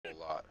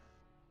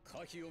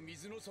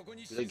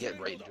Did they get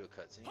right into a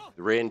cutscene?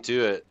 Right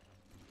into it.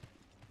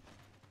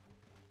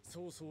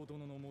 What's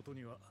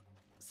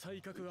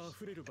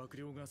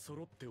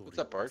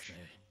up, Arch?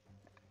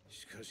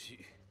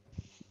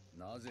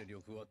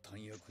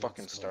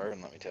 Fucking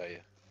starving, let me tell you.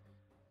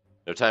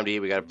 No time to eat.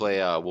 We gotta play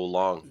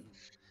Wulong.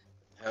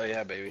 Hell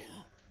yeah, baby.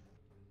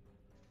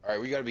 All right,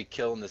 we gotta be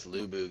killing this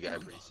Lubu guy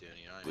pretty soon.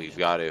 You know what I mean? We've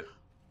got to.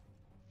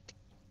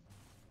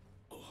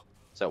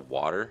 Is that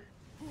water?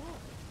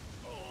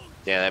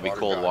 Yeah, that'd be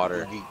cold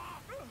water. It'd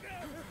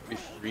be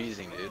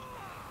freezing, dude.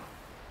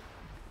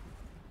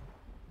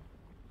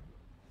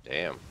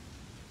 Damn.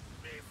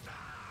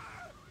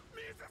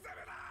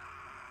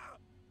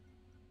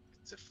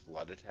 It's a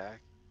flood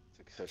attack. It's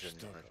like such a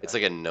known attack. It's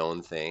like a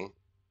known thing.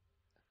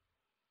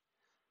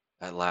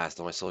 At last,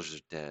 all my soldiers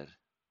are dead.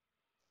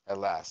 At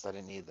last, I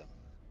didn't need them.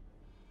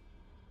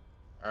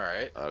 All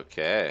right.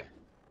 Okay.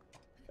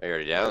 I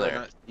already down there. I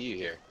not see you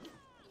here.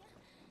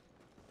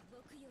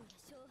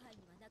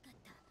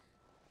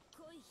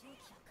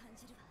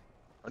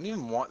 I don't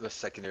even want the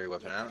secondary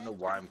weapon. I don't know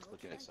why I'm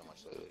clicking it so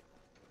much lately.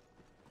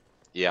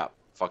 Yeah.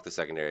 Fuck the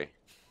secondary.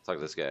 Fuck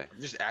this guy.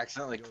 I'm just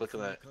accidentally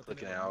clicking out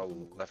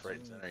left, right,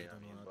 and center. You know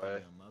what I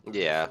mean? But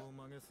Yeah.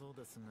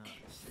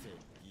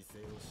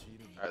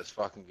 Alright, let's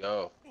fucking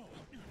go.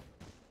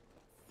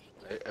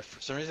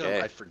 For some reason,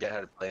 Okay. I forget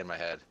how to play in my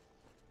head.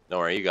 Don't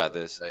worry, you got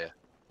this. Oh yeah.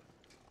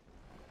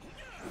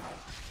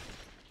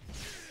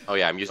 Oh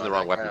yeah, I'm using the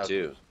wrong weapon crowd.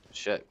 too.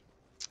 Shit.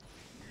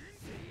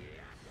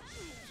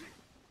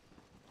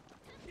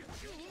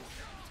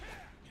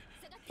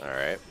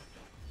 Alright.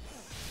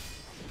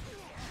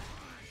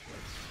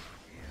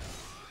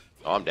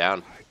 Oh, I'm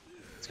down.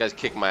 This guy's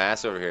kicking my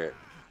ass over here.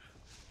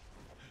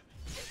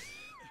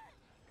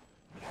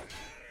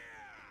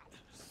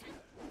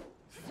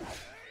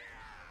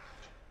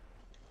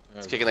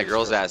 He's kicking that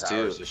girl's ass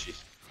too. So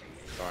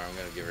I'm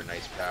gonna give her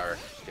nice power.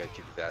 She's gotta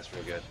kick his ass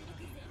real good.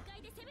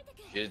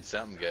 She did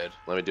something good.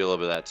 Let me do a little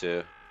bit of that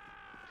too.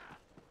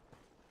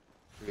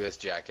 Look at this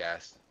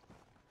jackass.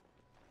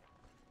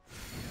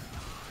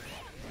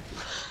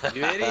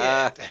 You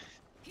idiot!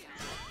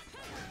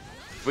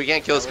 If we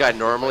can't kill this guy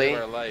normally,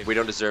 we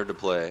don't deserve to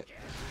play.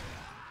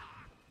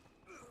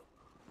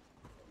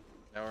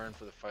 Now we're in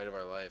for the fight of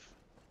our life.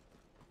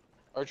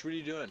 Arch, what are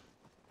you doing?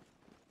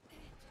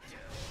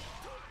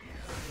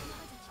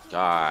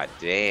 God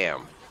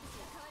damn.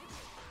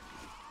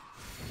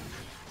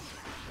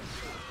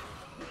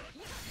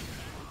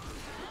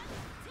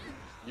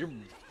 Your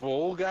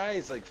bull guy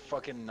is like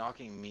fucking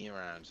knocking me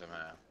around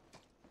somehow.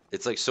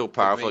 It's like so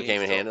powerful I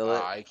can't even handle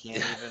it. I can't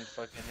even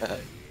fucking hit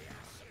it.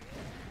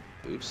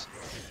 Oops.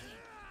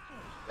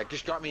 That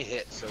just got me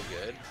hit so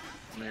good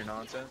from your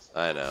nonsense.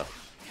 I know.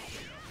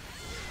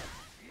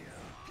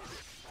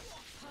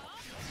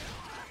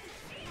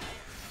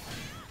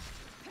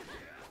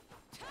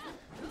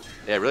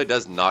 Yeah, it really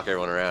does knock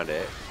everyone around,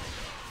 eh?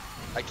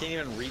 I can't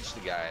even reach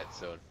the guy, it's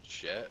so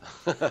shit.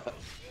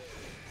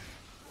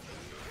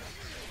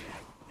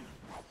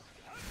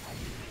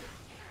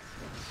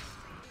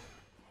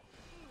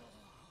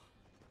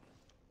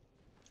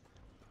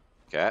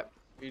 Okay. What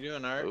are you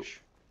doing, Arch? Oop.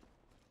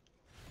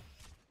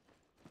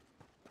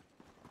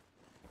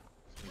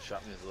 He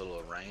shot me this little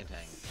orangutan.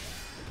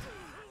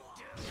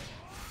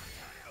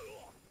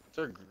 What's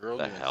our girl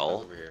The doing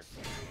hell? over here?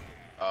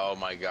 Oh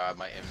my god,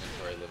 my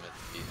inventory limit.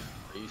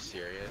 Are you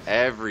serious?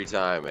 Every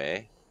time,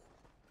 eh?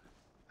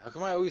 How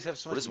come I always have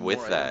so much What is more with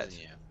items that? than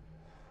you?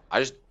 I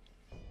just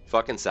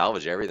fucking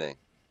salvage everything.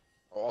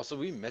 Also,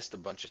 we missed a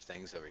bunch of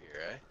things over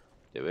here, eh?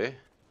 Did we? Yeah,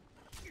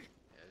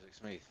 there's like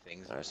so many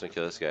things. Alright, so we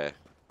kill this guy.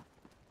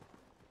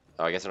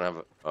 Oh, I guess I don't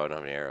have. Oh, I don't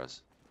have any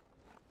arrows.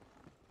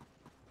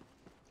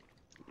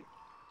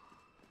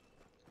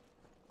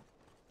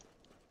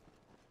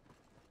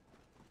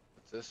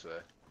 It's this way.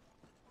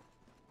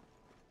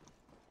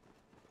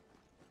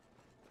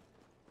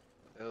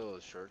 A little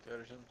shortcut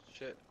or some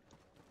shit.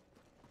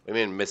 We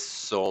mean miss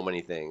so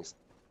many things.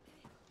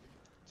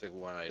 It's like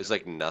one item. There's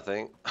like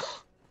nothing.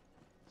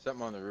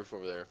 Something on the roof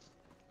over there.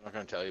 I'm not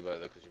gonna tell you about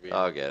it though, because you're being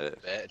I'll get it.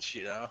 a bitch,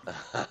 you know?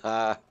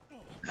 Ah.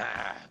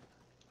 I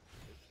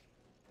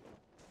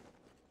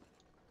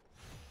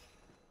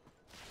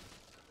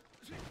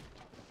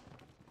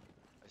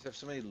just have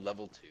so many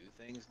level 2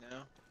 things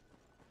now.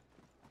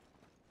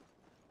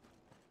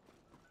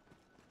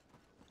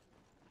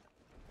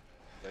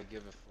 I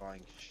give a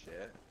flying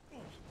shit.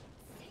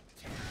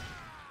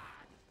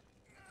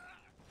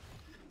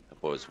 That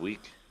boy's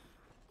weak.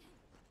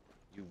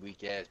 You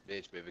weak ass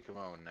bitch, baby. Come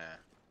on now.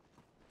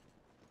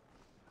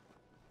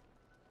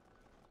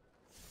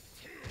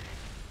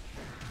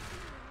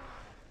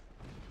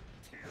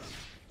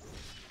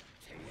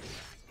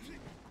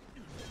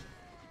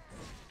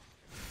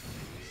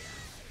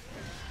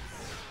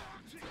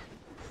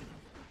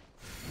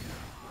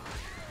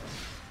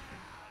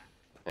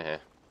 Eh.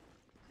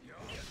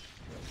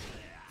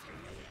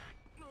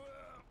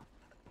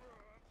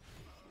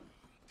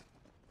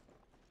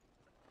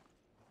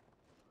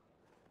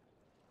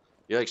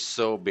 You're like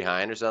so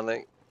behind or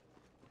something?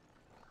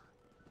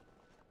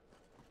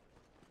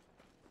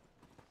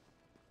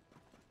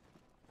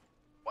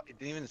 It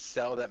didn't even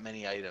sell that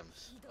many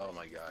items. Oh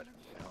my god.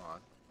 Okay, hold on.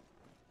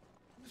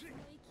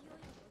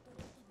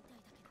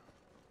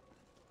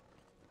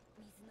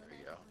 There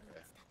we go.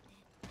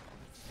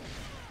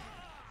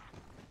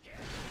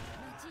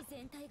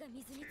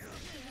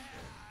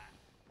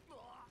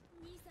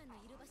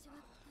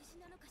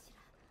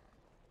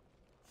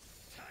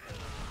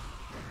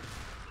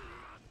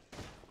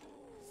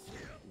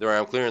 There,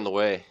 I'm clearing the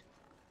way.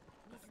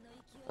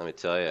 Let me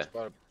tell you.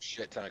 Bought a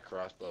shit ton of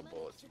crossbow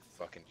bullets, you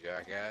fucking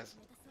jackass.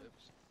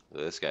 Oops.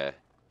 Look at this guy.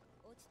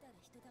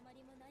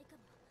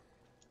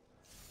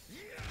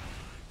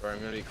 Or I'm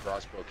gonna be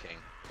crossbow king.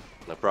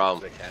 No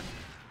problem. As I can.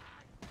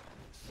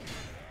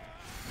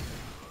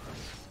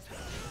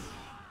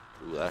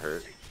 Ooh, that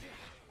hurt.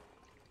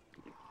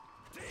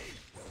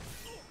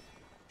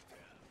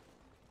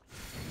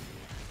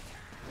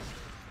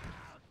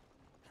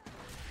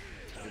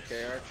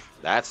 Okay, Arch?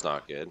 That's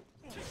not good.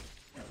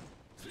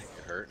 You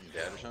hurt and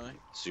dead or something?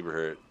 Super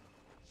hurt.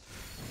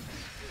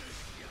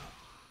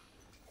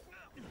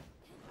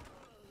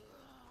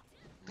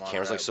 The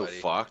camera's like so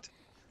fucked.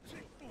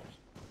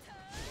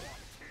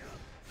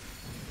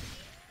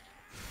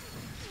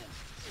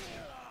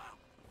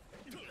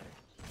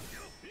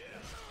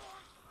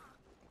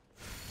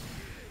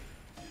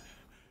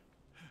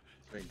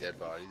 Bring dead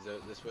bodies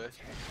out this way.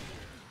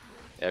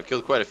 Yeah, I've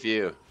killed quite a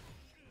few.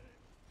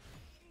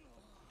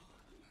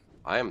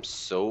 I am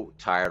so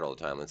tired all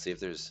the time. Let's see if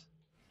there's...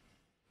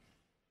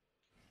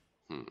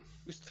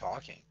 Who's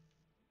talking?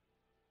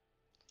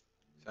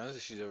 Sounds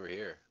like she's over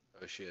here.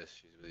 Oh, she is.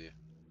 She's with you.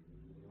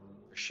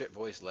 Her shit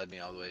voice led me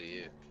all the way to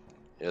you.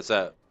 Yeah, what's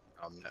that?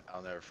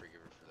 I'll never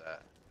forgive her for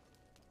that.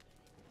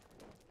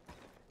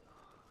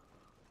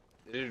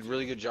 They did a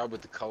really good job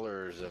with the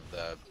colors of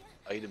the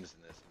items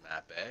in this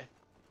map, eh?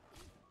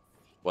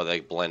 Well,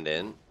 they blend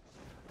in.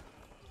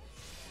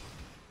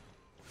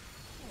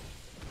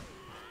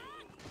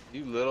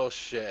 You little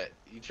shit.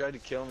 You tried to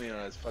kill me when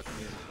I was fucking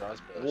using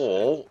crossbows.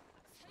 Whoa.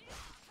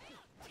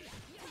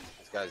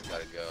 This guy's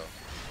gotta go.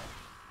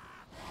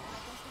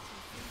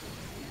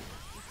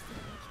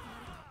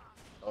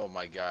 Oh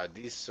my god,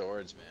 these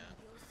swords, man.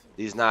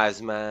 These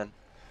knives, man.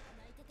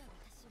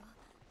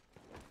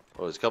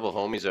 Oh, there's a couple of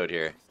homies out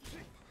here.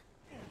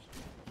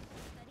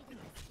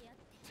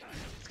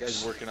 This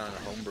guy's working on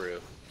a homebrew.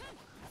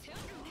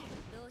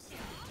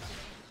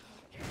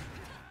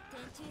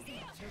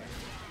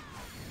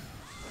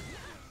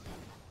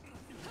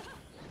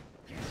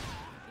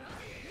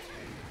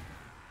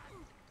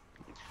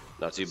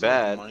 Not too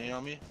bad. Money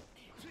on me?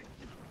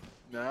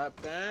 Not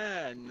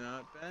bad,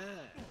 not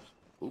bad.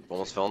 Oop,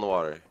 almost fell in the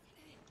water.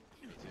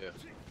 Me too.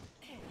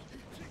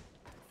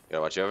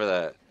 Gotta watch over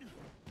that.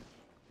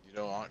 You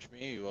don't launch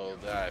me, you will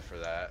die for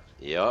that.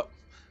 Yep.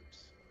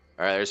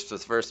 Alright, there's the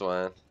first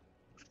one.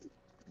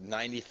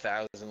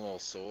 90,000 little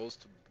souls.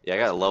 Yeah, I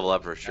gotta level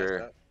up for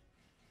sure. Up.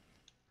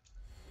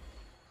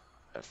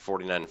 At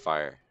 49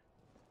 fire.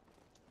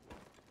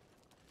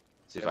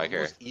 See if I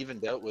care. Almost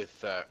evened out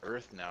with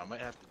Earth now. I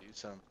might have to do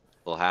some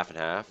A little half and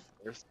half.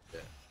 Earth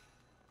bit.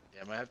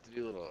 Yeah, I might have to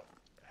do a little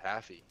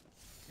halfy.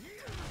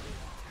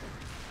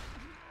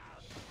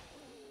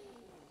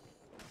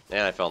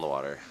 And I fell in the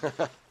water. Oh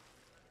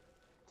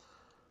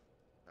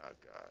god.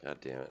 God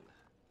damn it.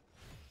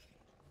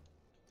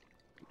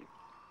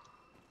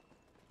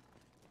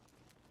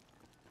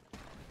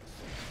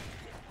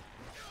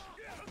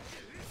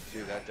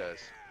 Dude, that does.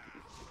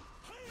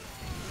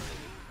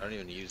 I don't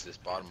even use this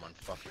bottom one.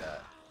 Fuck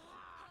that.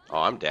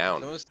 Oh, I'm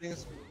down. Those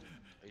things.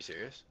 Are you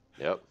serious?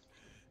 Yep.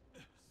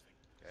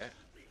 Okay.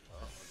 Well,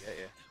 I'll get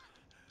you.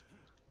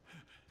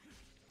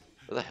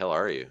 Where the hell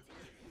are you?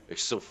 You're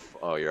so.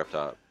 Oh, you're up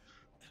top.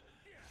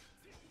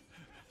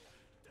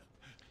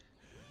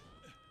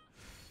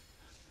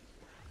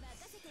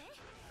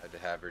 I had to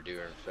have her do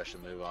her special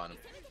move on him.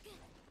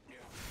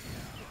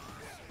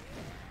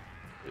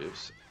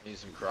 Oops. Need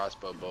some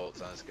crossbow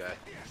bolts on this guy.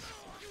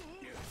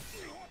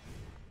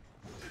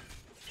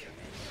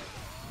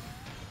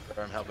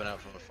 I'm helping out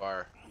from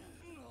afar.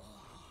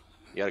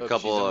 You got a Look,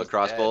 couple she's of almost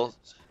crossbows?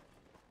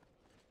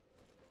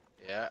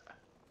 Yeah.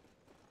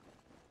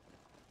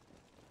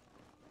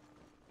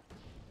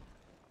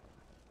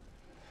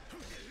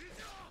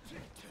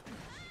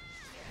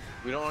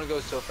 We don't want to go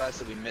so fast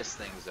that we miss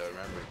things, though.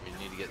 Remember, we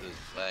need to get those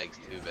flags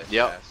too, but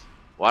Yep. fast.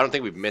 Well, I don't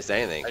think we've missed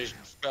anything. I just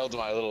fell to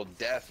my little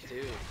death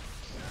too.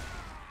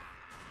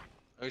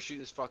 I'm gonna shoot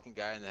this fucking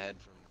guy in the head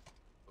from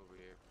over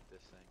here with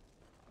this thing.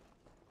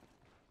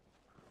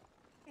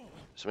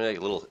 So many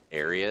like little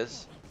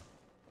areas.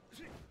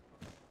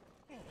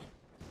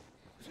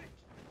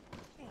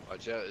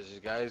 Watch out, there's a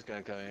guy who's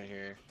gonna come in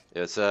here.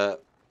 Yeah, it's Oh,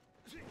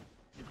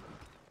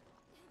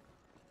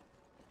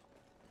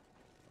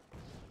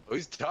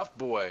 he's a tough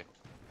boy.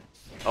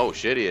 Oh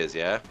shit, he is,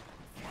 yeah.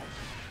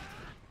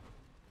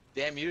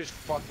 Damn, you just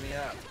fucked me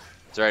up.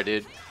 It's alright,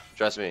 dude.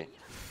 Trust me.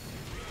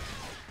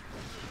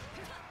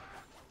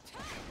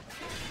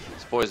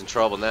 This boy's in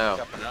trouble now.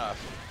 Tough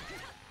enough.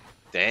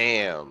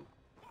 Damn.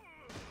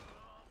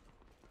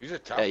 He's a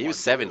tough Yeah, he was one,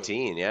 too.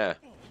 17, yeah.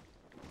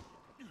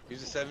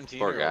 He's a 17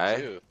 Poor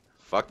guy. too.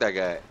 Fuck that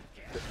guy.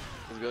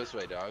 Let's go this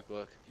way, dog.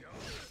 Look.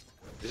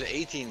 There's an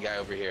 18 guy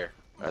over here.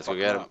 Let's go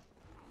get him.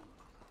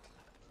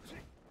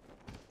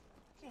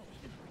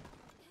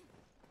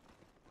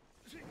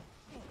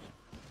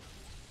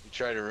 You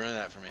tried to ruin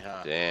that for me,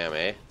 huh? Damn,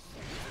 eh?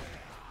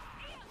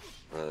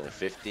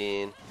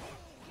 15.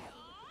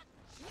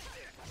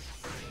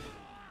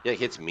 Yeah, it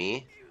hits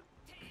me.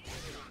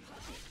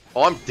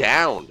 Oh, I'm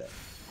down.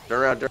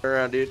 Turn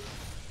around, dude.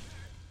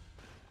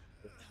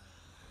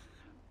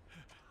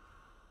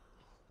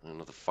 I don't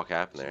know what the fuck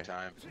happened there.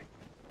 Time.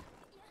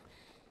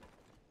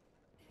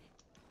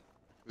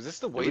 Was this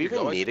the Do way we to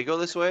go? even need to go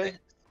this way?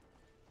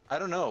 I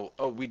don't know.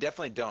 Oh, we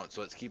definitely don't.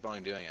 So let's keep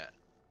on doing it.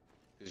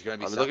 There's gonna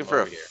be. I'm looking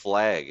for a here.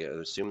 flag. I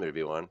assume there'd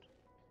be one.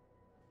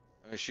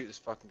 I'm gonna shoot this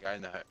fucking guy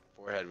in the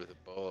forehead with a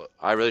bullet.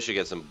 I really should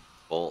get some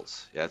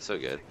bolts. Yeah, it's so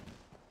good.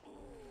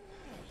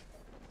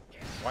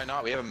 Why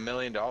not? We have $1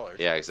 million.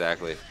 Yeah,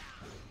 exactly.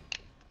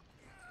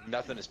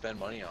 Nothing to spend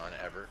money on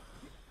ever.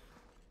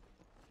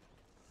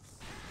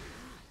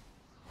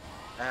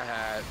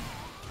 I'm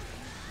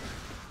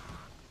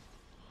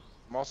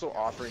also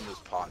offering those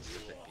pots to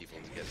people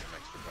to get some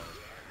extra bonus.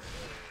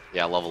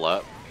 Yeah, level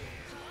up.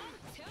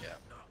 Yeah.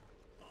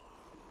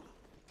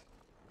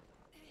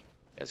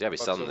 There's gotta be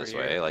Fuck's something over this here.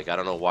 way. Like, I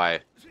don't know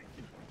why.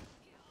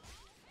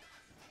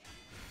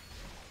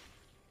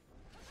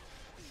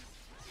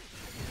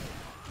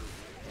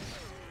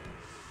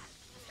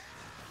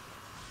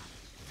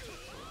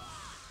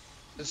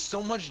 There's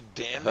so much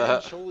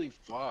damage. Holy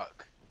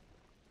fuck.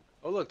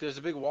 Oh look, there's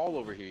a big wall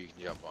over here you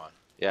can jump on.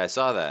 Yeah, I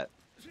saw that.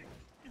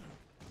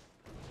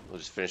 We'll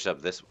just finish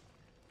up this.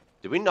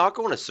 Did we not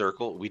go in a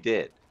circle? We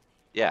did.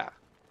 Yeah.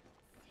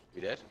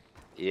 We did?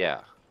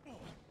 Yeah.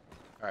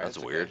 Alright. That's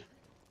weird. Okay.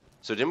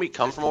 So didn't we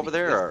come from over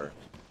there, or?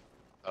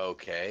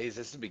 Okay, is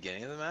this the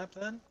beginning of the map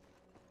then?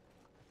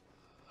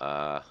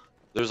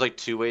 There's like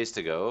 2 ways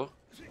to go.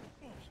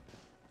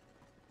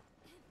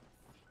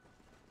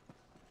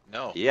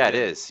 No. Yeah, it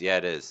is. Yeah,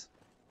 it is.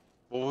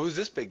 Well, who's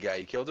this big guy?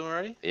 You killed him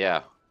already?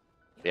 Yeah.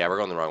 Yeah, we're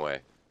going the wrong way.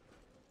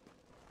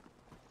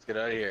 Let's get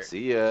out of here.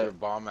 See ya. Throw a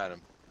bomb at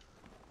him.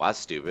 Well, that's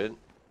stupid.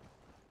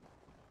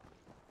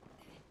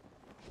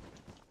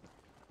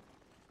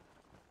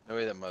 No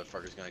way that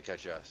motherfucker's gonna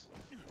catch us.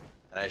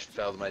 And I just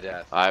fell to my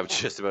death. I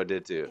just about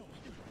did too.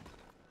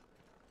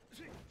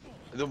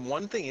 The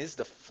one thing is,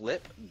 the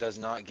flip does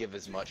not give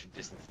as much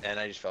distance, and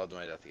I just fell to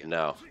my death again.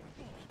 No.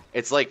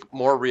 It's like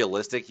more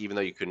realistic, even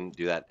though you couldn't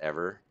do that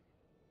ever.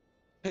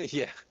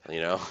 Yeah.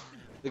 You know?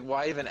 Like,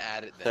 why even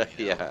add it then?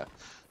 You know?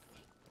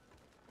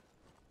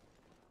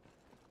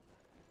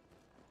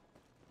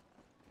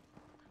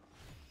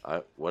 Yeah.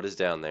 What is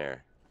down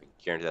there? I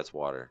guarantee that's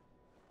water.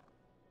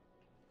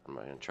 I'm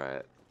not gonna try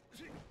it.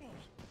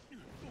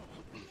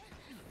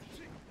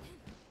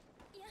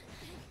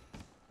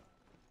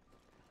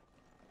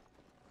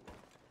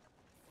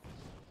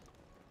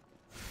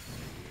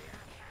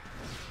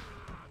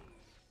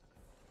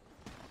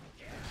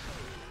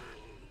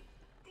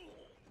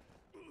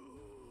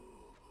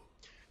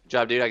 Good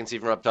job, dude. I can see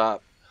from up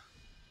top.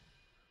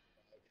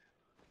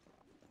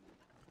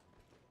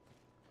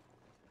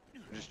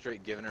 I'm just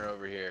straight giving her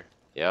over here.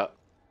 Yep.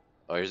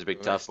 Oh, here's a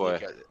big tough boy.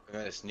 I'm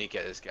gonna sneak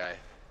at this guy.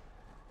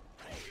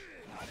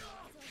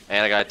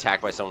 And I got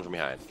attacked by someone from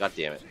behind. God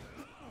damn it.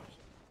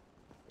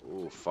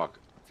 Ooh, fuck.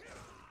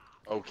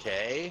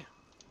 Okay.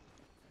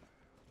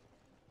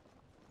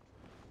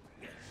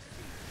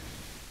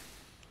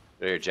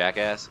 Right here,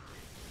 jackass.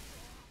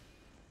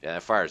 Yeah,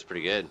 that fire is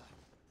pretty good.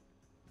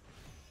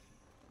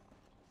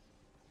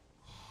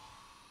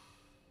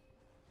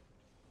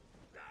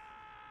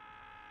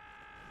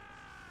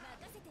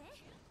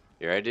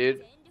 You alright,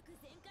 dude?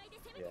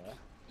 Yeah.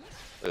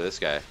 Look at this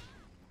guy.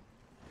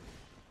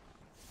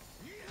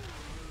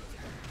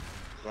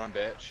 Come on,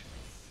 bitch.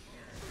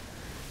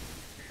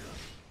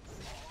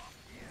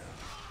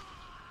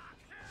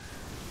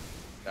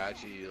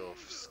 Got you, you little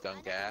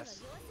skunk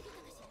ass.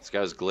 This guy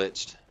was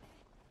glitched.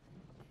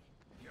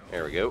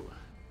 There we go.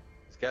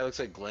 This guy looks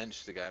like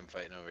Glinch, the guy I'm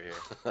fighting over here.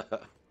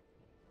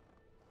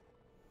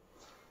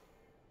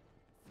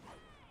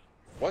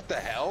 What the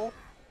hell?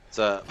 What's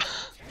up?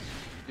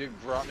 You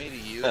brought me to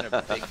you in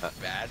a big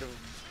battle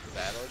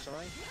or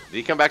something? Did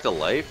he come back to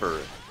life,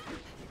 or?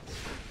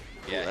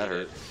 Yeah, ooh, that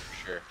hurt. Did,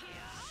 for sure.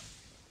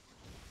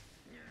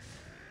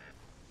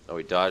 Oh,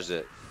 he dodged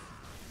it.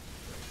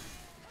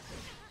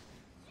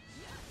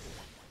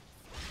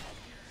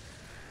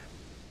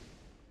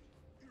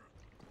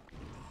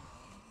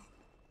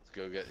 Let's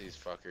go get these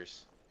fuckers.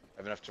 I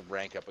have enough to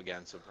rank up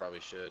again, so probably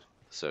should.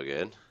 So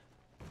good.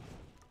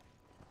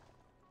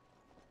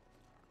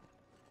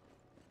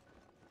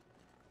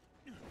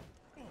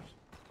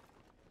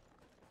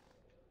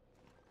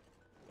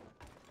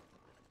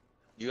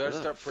 You gotta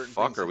Where start the putting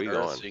fuck things are we in earth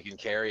going? so you can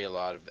carry a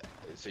lot of,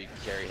 so you can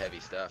carry heavy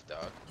stuff,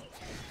 dog.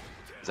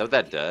 Is that what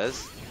that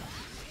does?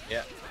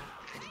 Yeah.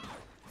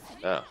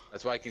 Oh.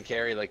 That's why I can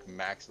carry like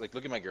max. Like,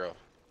 look at my girl.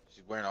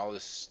 She's wearing all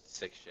this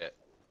sick shit.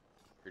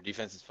 Her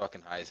defense is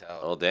fucking high as hell.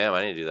 Oh damn!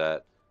 I need to do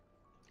that.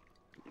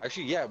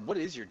 Actually, yeah. What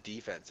is your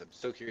defense? I'm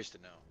so curious to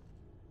know.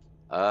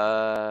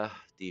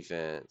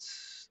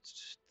 Defense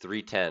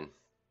 310.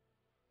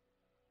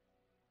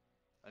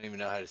 I don't even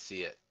know how to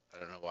see it. I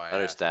don't know why. I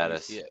Under asked. How do you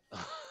status. see it?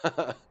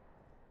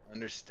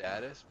 Under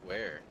status?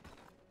 Where?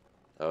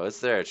 Oh, it's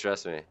there.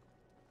 Trust me.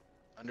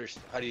 Under.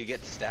 How do you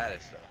get to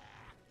status though?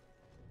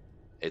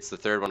 It's the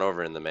third one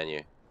over in the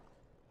menu.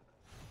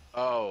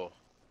 Oh.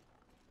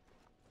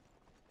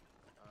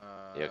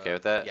 You okay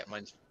with that? Yeah,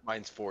 mine's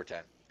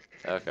 410.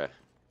 Okay.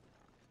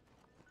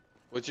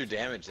 What's your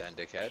damage then,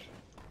 dickhead?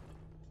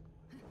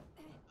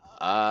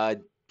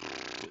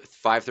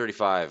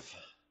 535.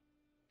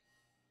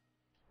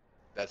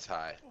 That's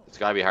high. It's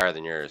gotta be higher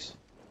than yours.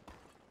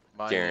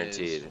 Mine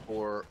Guaranteed.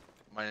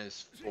 Mine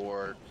is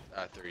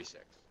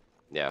 436.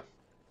 Yeah.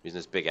 Using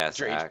this big ass What's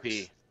your axe.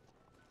 HP?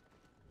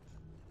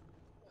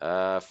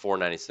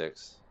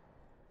 496.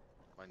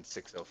 Mine's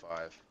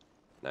 605.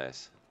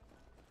 Nice.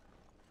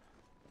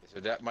 So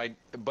that might.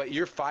 But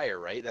you're fire,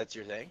 right? That's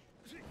your thing.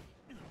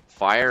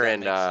 Fire That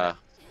and makes sense.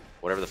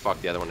 whatever the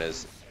fuck the other one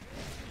is.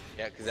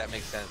 Yeah, because that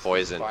makes sense.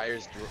 Poison.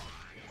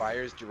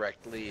 Fire's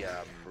directly.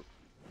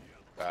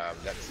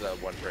 That's the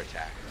one for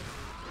attack.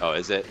 Oh,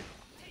 is it?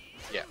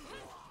 Yeah.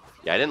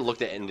 Yeah, I didn't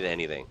look into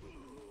anything.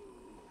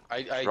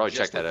 I Probably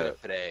just check that looked it out.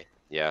 up today.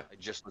 Yeah. I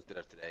just looked it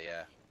up today.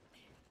 Yeah.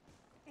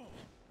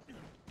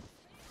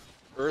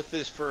 Earth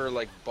is for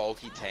like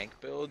bulky tank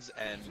builds,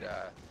 and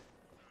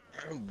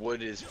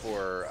wood is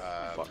for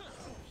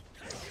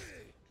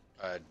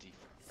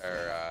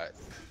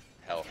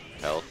health.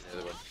 Health. The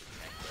other one for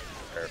tank,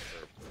 or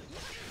for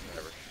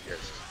whatever.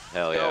 Pierce.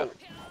 Hell yeah. No.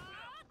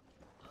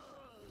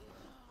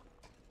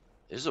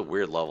 This is a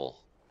weird level.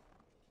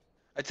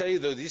 I tell you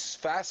though, these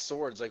fast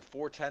swords, like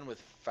 410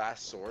 with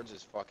fast swords,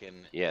 is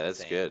fucking. Yeah, that's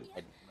insane. good.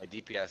 My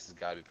DPS has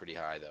got to be pretty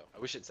high though. I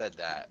wish it said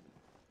that.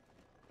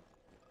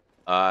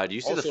 Do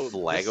you see Also, the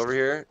flag this- over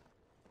here?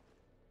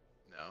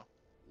 No.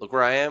 Look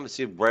where I am.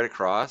 See right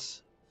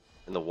across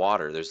in the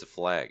water. There's the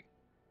flag.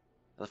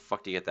 How the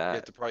fuck do you get You have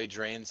that? to probably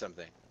drain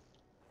something.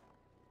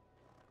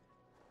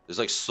 There's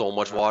like so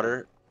much I don't know.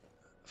 water.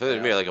 I feel like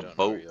there's maybe like a don't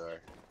know where boat, you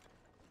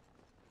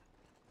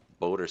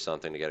are. or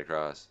something to get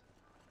across.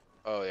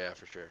 Oh yeah,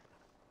 for sure.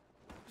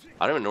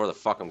 I don't even know where the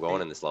fuck I'm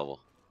going in this level.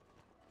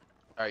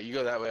 All right, you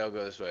go that way. I'll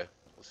go this way.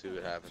 We'll see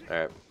what happens. All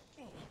right.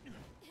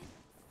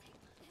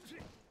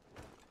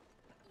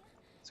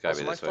 It's gotta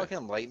Also, be my this way.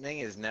 fucking lightning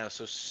is now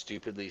so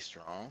stupidly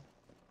strong.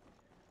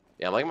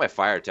 Yeah, I'm liking my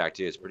fire attack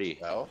too. It's pretty.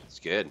 Spell. It's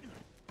good.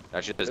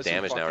 Actually, does Does some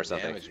damage now or fucking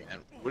something. damage, man.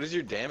 What does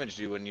your damage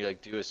do when you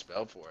like do a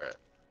spell for it?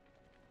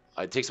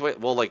 It takes away.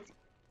 Well, like,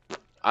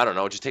 I don't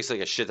know. It just takes like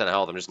a shit ton of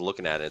health. I'm just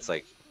looking at it. It's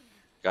like,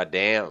 god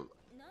damn. Yeah, You know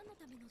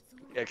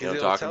because what I'm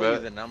it'll talking tell you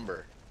about? the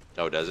number.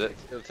 Oh, does it?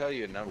 It'll tell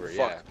you a number. Oh,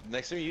 Yeah. fuck.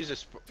 Next time you use a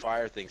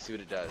fire thing, see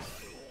what it does.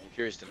 I'm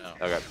curious to know.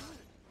 Okay.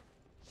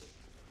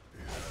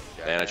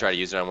 Yeah, Man, I tried to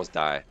use it. I almost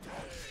die.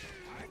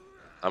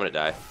 I'm gonna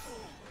die.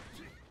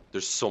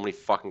 There's so many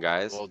fucking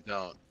guys. Well,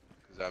 don't,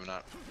 because I'm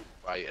not.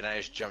 And I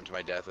just jumped to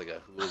my death like a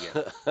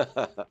hooligan.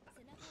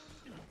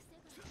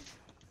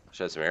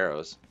 Should have some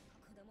arrows.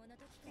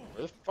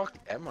 Where the fuck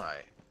am I?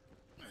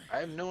 I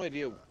have no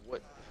idea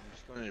what. I'm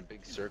just going in a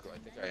big circle. I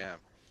think I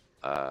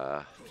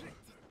am.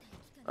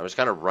 I'm just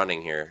kind of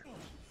running here.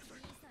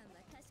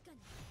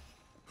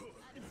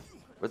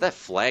 Where'd that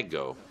flag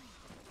go?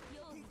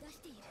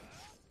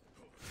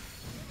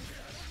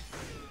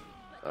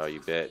 Oh, you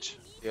bitch.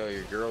 Yo,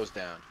 your girl's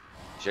down.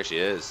 She actually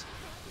is.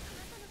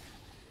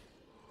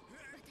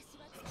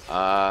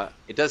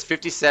 It does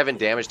 57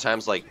 damage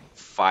times like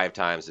 5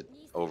 times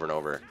over and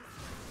over.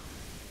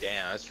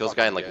 Damn, that's Kills a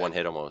guy in fucking like good. one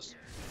hit almost.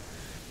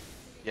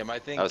 Yeah, my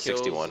thing That was kills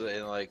 61.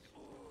 and like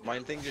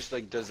mine thing just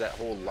like does that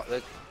whole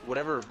like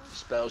whatever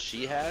spell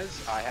she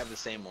has, I have the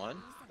same one.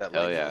 That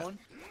Hell lightning yeah. one.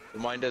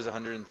 But mine does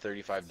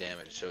 135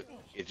 damage, so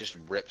it just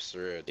rips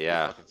through. It's pretty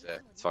Yeah. fucking sick.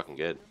 It's fucking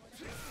good.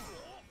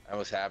 I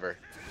almost have her.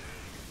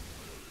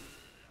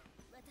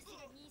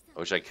 I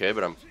wish I could,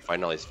 but I'm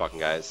fighting all these fucking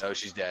guys. Oh,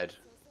 she's dead.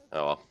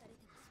 Oh well.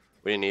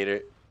 We didn't need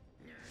it.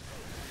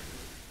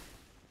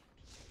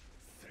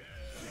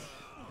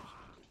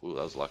 Ooh,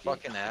 that was lucky.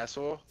 Fucking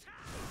asshole.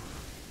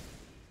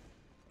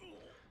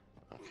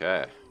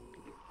 Okay.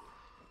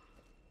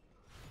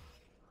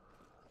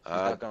 She's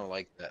not gonna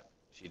like that.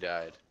 She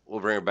died. We'll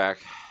bring her back.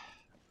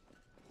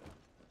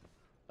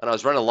 And I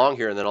was running along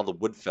here, and then all the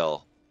wood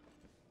fell.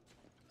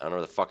 I don't know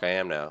where the fuck I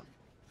am now.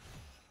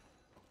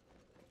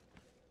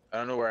 I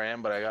don't know where I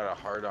am, but I got a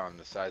heart on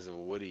the size of a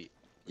woody.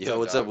 Yo,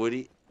 what's up, dog?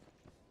 Woody?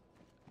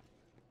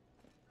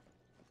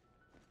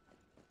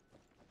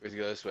 We have to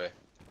go this way.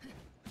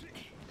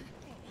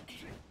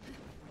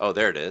 Oh,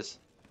 there it is.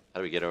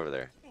 How do we get over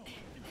there?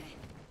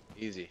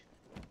 Easy.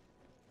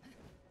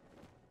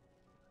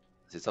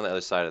 See, it's on the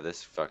other side of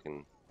this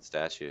fucking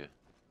statue.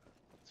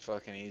 It's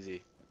fucking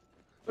easy.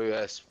 Look at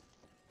this.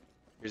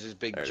 Here's this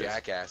big There it is.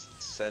 jackass.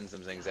 Send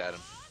some things at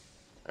him.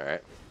 All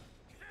right.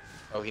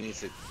 Oh, he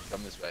needs to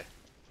come this way.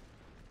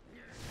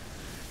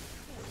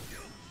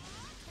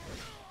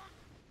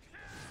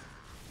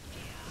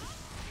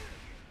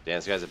 Damn,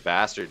 this guy's a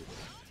bastard.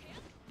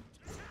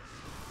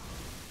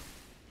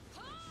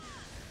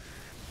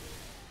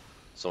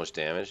 So much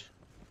damage.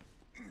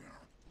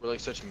 We're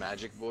like such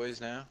magic boys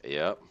now.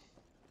 Yep.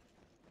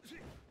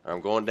 I'm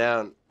going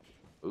down.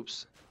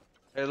 Oops.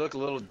 Hey, look, a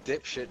little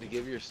dipshit to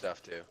give your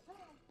stuff to.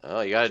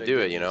 Oh, you gotta do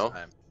it, you know.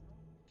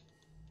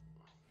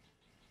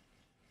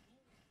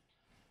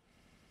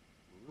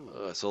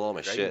 It's a lot of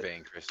my shit.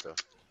 Vein crystal.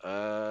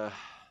 All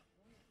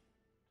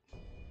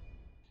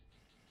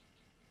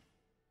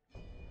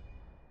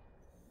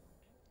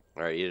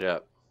right, eat it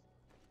up.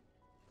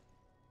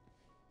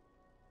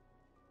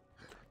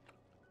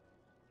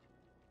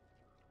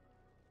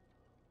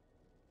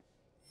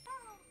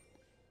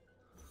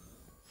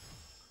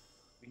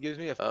 He gives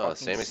me a fucking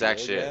same exact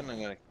sword shit. again,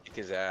 I'm gonna kick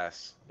his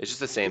ass. It's just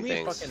the same Give me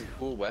things. a fucking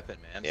cool weapon,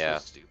 man. Yeah.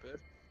 So stupid.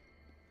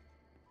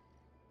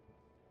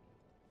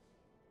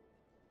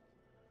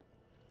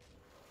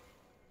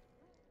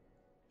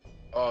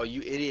 Oh,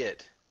 you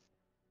idiot!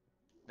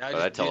 Now I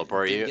Did I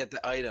teleport you? didn't get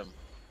the item.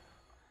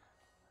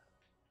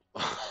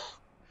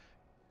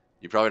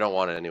 You probably don't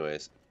want it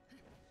anyways.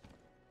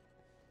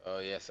 Oh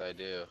yes, I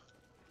do.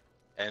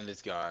 And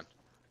it's gone.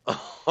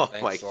 Oh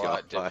Thanks my a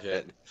lot, god.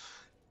 dipshit.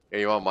 Here,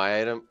 you want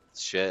my item?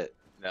 Shit.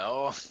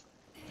 No.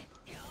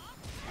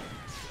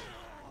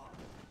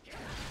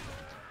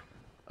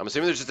 I'm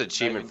assuming there's just an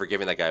achievement for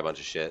giving that guy a bunch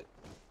of shit.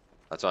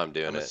 That's why I'm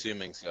doing I'm it.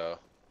 assuming so.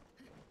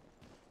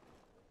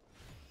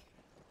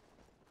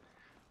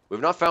 We've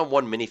not found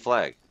one mini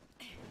flag.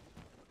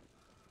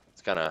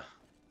 It's kind of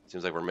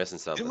seems like we're missing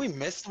something. Didn't we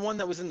miss the one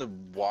that was in the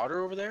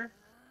water over there?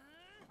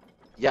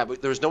 Yeah,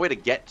 but there's no way to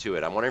get to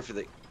it. I'm wondering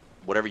if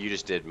whatever you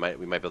just did,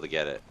 we might be able to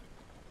get it.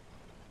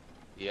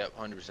 Yep,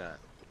 100%.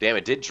 Damn,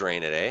 it did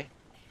drain it, eh?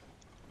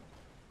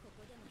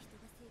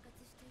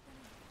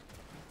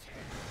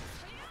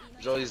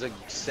 There's all these like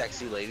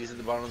sexy ladies at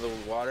the bottom of the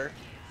water.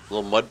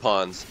 Little mud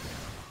ponds.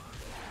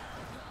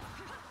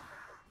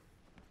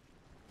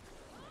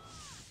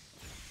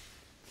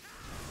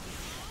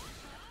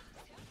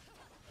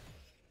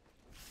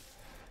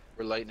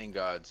 We're lightning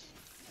gods.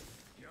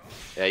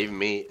 Yeah, even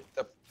me.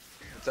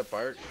 What's up,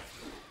 Bart?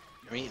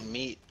 I'm eating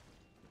meat.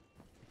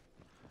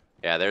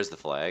 Yeah, there's the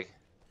flag.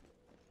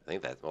 I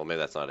think that. Well, maybe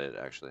that's not it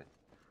actually.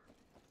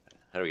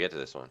 How do we get to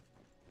this one?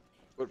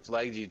 What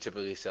flag do you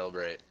typically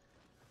celebrate?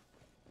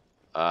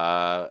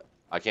 I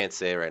can't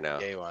say right now.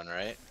 Gay one,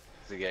 right?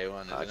 It's the gay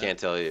one. I can't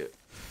tell you.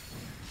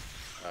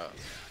 Oh,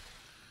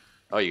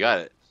 Oh, you got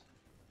it.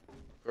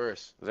 of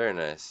course. Very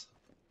nice.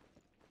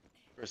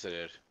 Of course I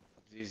did.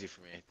 It's easy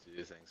for me to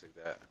do things like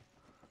that.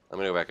 I'm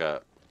gonna go back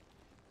up.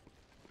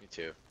 Me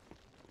too.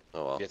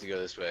 Oh well. You have to go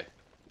this way.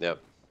 Yep.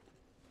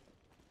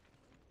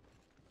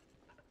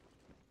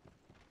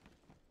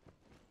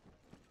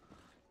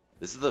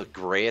 This is the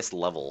grayest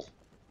level.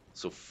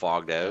 So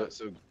fogged out. That's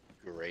so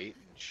great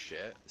and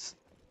shit.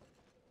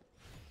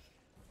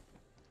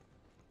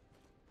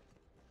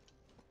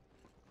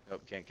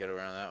 Nope, can't get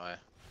around that way.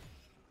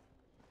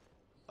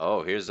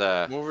 Oh, here's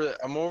I'm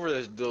over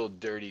this little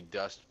dirty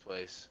dust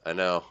place. I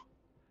know.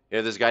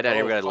 Yeah, there's a guy down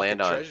here we gotta fucking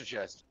land on. treasure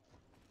chest.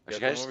 Actually, Yeah,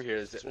 can I come over here.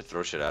 There's just gonna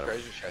throw shit at him.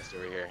 treasure chest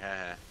over here.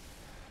 Haha.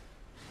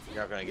 You're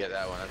not gonna get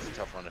that one. That's a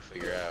tough one to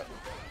figure out.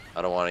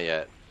 I don't want it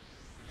yet.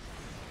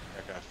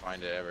 You're not gonna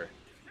find it ever.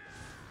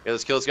 Yeah,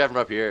 let's kill this guy from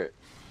up here.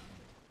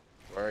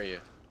 Where are you?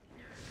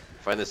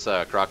 Find this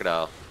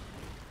crocodile.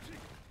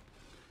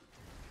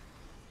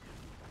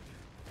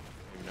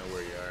 I don't even know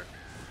where you are.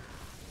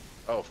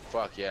 Oh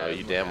fuck yeah. Oh,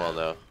 you damn well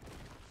know.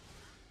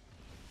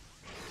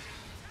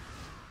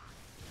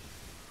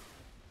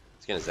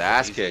 He's getting his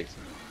ass Easy. kicked.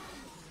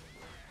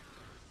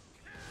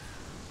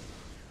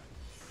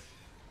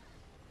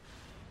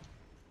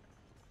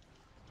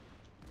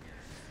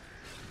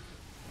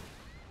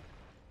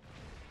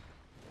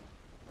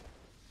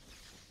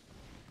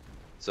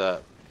 What's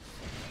up?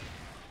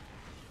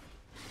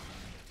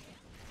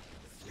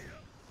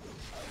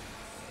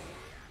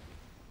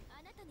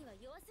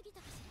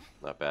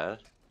 Not bad.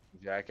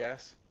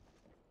 Jackass.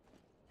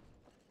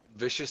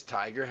 Vicious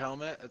tiger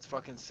helmet? That's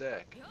fucking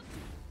sick.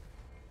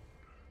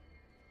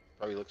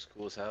 Probably looks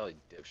cool as hell, you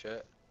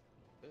dipshit.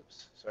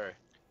 Oops, sorry.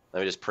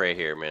 Let me just pray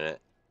here a minute.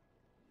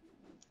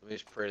 Let me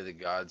just pray to the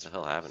gods. What the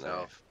hell happened there?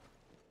 myself.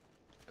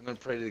 I'm gonna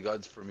pray to the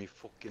gods for me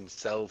fucking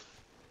self.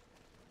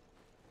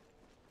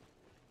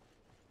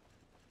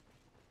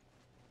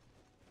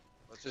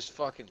 Let's just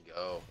fucking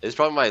go. It's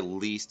probably my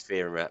least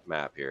favorite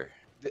map here.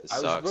 It I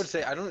was sucks. about to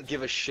say, I don't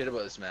give a shit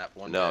about this map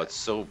one No, bit. it's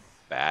so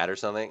bad or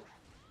something.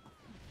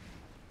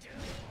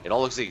 It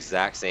all looks the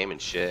exact same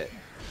and shit.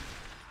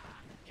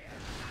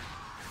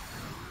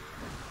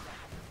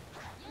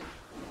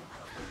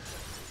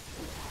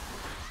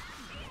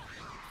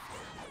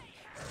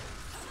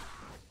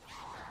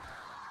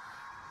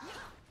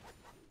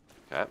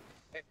 Okay.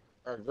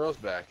 Our girl's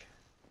back.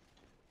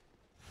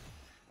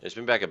 It's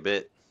been back a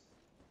bit.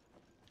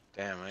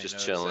 Damn, I Just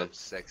didn't know chilling.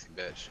 it's that sexy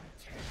bitch.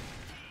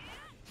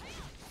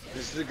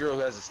 This is the girl who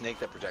has a snake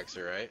that protects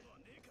her, right?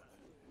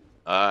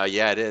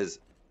 Yeah, it is.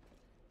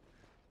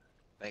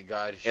 Thank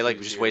God. Hey, like,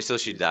 was just here. wait till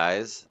she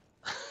dies.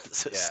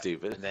 So Yeah,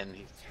 stupid. And then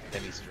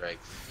he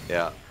strikes.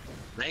 Yeah.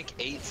 Rank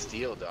 8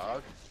 steel,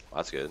 dog. Well,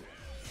 that's good.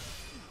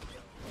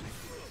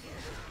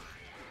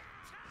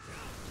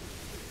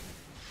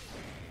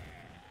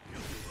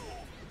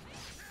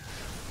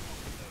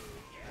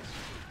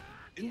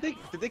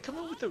 Did they come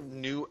up with a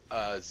new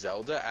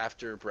Zelda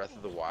after Breath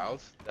of the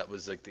Wild that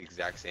was like the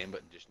exact same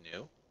but just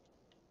new?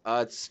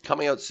 It's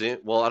coming out soon.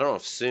 Well, I don't know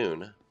if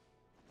soon,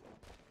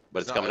 but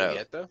it's not coming out.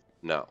 Yet though?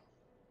 No.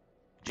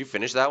 Did you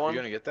finish that Are one? you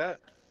gonna get that?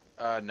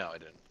 No, I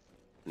didn't.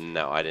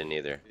 No, I didn't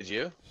either. Did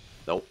you?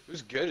 Nope. It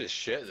was good as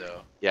shit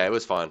though. Yeah, it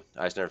was fun.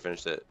 I just never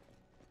finished it.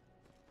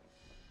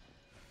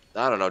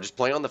 I don't know. Just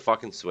playing on the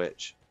fucking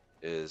Switch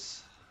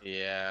is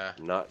Yeah.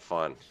 not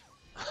fun.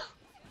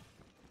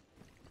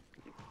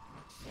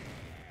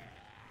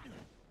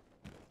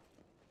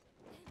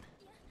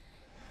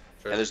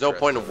 And there's no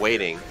point in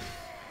waiting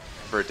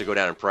for it to go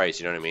down in price,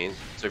 you know what I mean?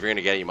 So if you're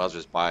gonna get it, you might as well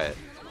just buy it.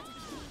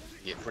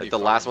 Yeah, like the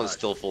last one's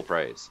still full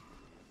price.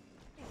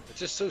 It's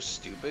just so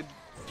stupid.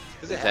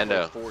 Because they Nintendo.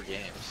 have like 4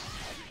 games.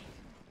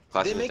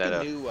 Classic Did they make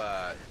Nintendo. a new?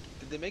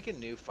 Did they make a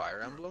new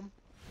Fire Emblem?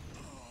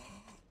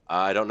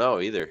 I don't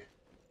know either.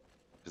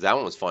 Because that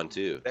one was fun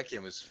too. That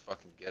game was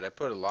fucking good. I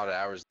put a lot of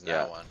hours in Yeah,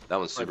 that one. that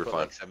one's I super put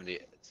fun. Like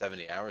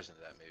 70 hours into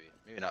that maybe.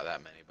 Maybe not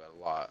that many, but a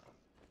lot.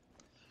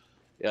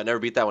 Yeah, I never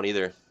beat that one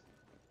either.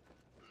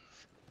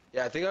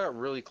 Yeah, I think I got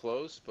really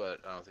close, but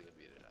I don't think I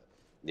beat it.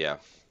 Yeah.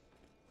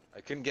 I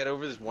couldn't get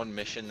over this one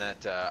mission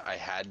that I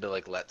had to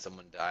like let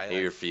someone die.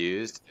 You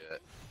refused?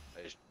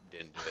 I just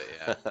didn't do it,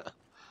 yeah. 'Cause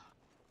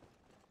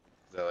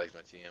I liked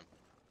my team.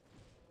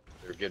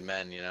 They're good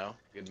men, you know?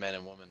 Good men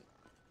and women.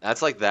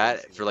 That's like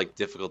that for like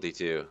difficulty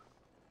too.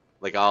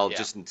 Like I'll Yeah.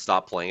 just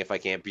stop playing if I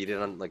can't beat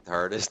it on like the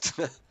hardest.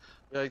 You're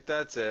like,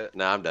 that's it.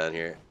 Nah, I'm done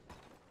here.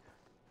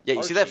 Yeah,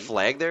 you see that Archie.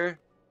 flag there?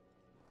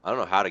 I don't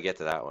know how to get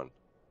to that one.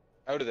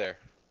 Out of there.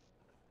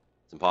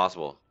 It's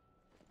impossible.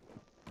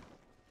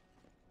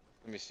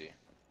 Let me see.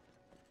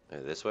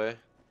 This way?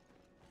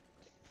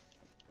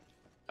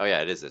 Oh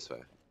yeah, it is this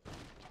way.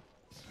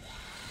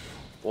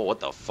 Whoa, what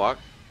the fuck?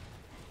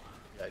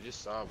 Yeah, I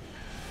just saw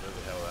where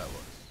the hell that was.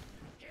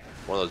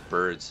 One of those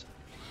birds.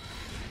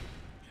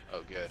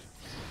 Oh, good.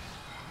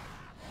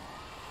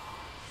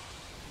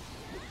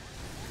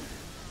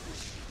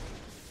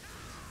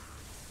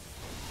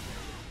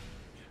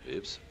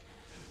 Oops.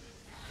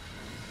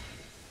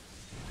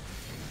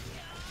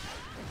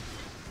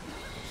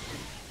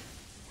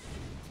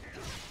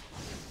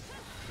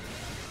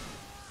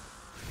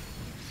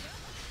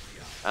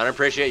 I don't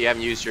appreciate you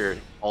haven't used your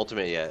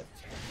ultimate yet.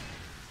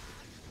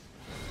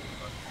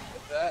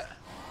 Get that?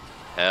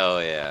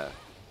 Hell yeah.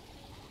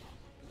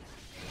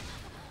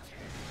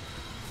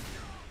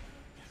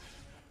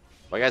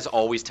 My guy's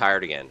always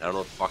tired again. I don't know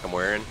what the fuck I'm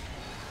wearing.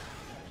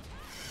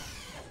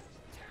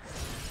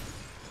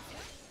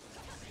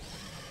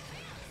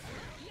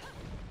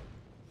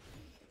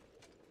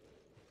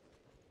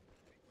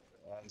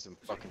 Some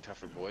fucking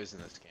tougher boys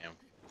in this game.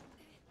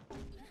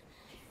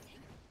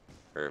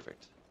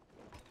 Perfect.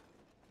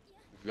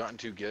 We've gotten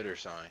too good or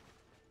something.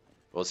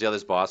 We'll see how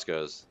this boss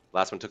goes.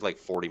 Last one took like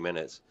 40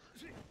 minutes.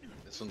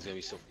 This one's gonna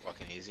be so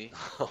fucking easy.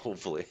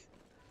 Hopefully.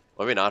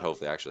 Well, maybe not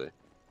hopefully, actually.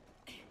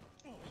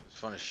 It's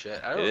fun as shit.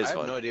 I is have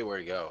fun. no idea where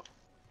to go. I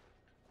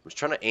was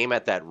trying to aim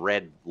at that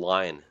red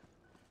line,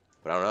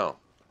 but I don't know.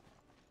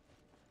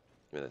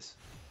 Give me this.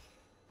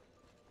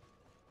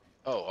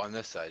 Oh, on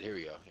this side. Here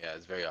we go. Yeah,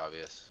 it's very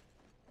obvious.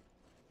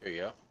 Here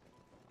you go.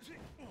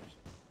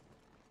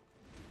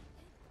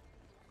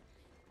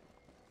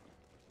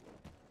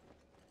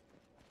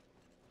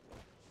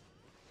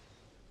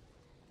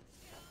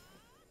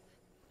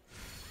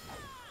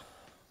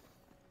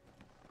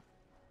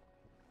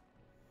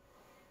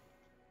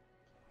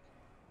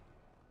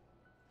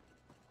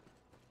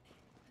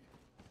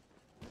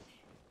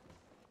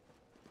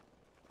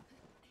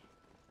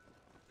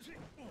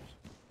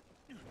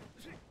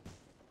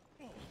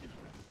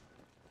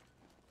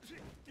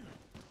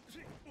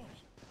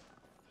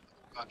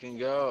 Fucking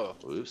go.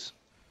 Oops.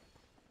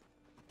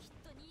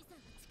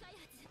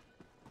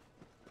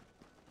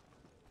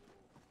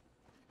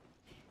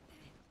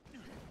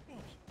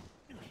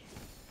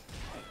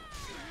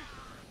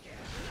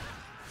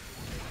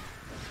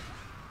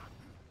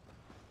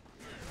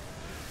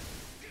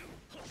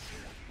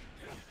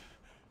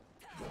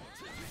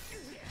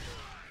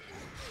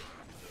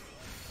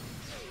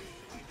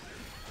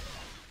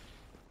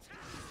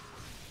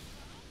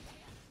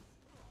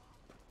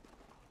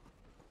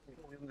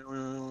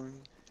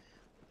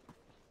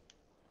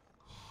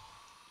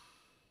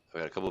 We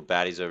got a couple of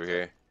baddies over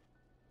here.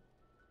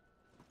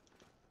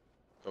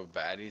 Oh,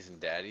 baddies and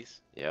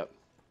daddies. Yep.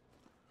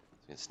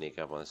 Gonna sneak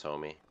up on this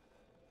homie.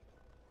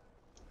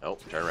 Oh,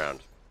 turn around.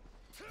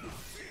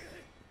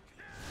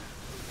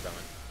 Coming.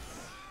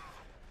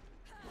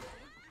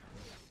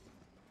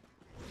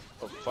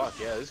 Oh fuck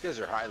yeah, these guys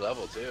are high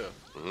level too.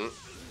 Mm-hmm.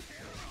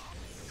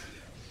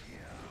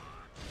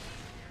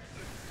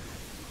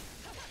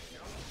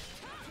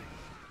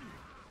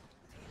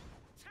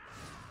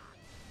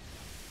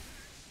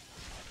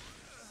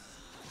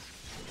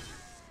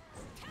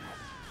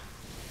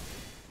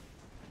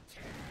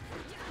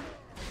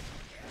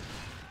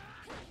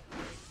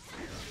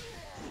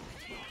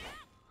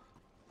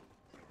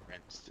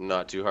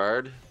 Not too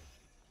hard.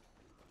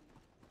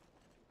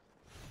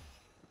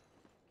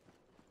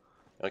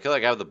 kill that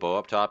guy with the bow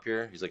up top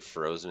here. He's like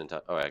frozen in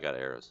time. Oh, I got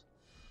arrows.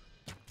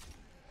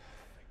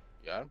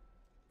 Got him?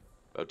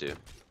 About to.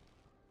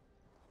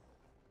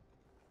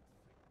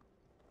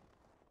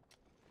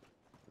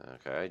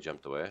 Okay, I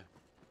jumped away.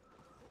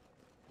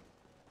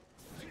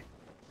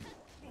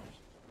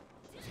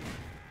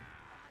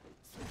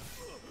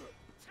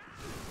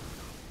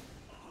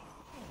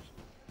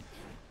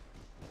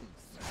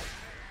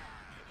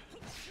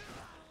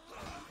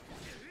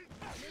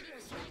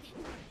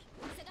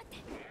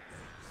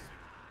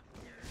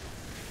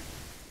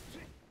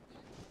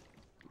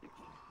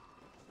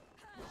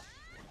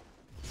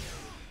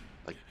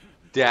 Like,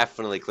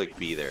 definitely click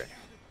B there.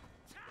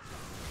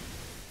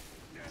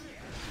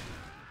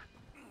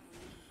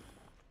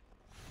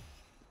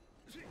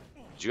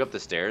 Did you go up the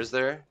stairs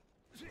there?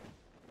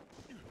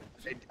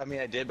 I mean,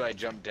 I did, but I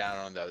jumped down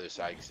on the other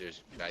side because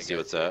there's. See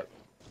what's up.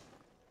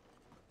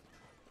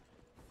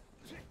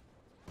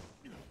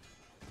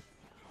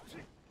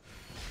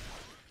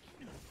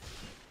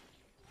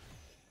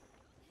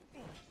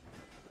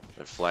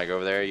 There's a flag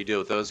over there. You deal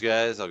with those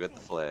guys. I'll get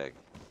the flag.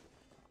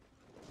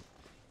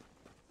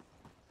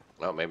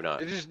 No, maybe not.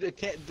 This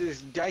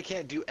guy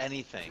can't do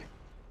anything.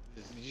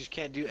 You just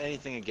can't do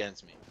anything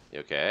against me. You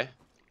okay?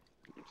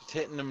 Just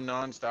hitting him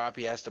non-stop.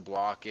 He has to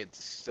block it.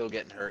 Still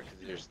getting hurt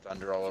because there's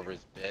thunder all over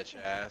his bitch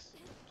ass.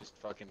 Just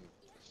fucking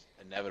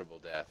inevitable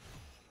death.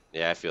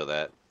 Yeah, I feel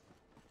that.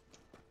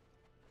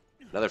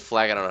 Another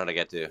flag I don't know how to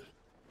get to.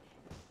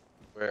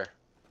 Where?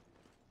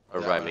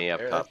 Over by me, up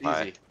top That's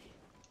high. easy.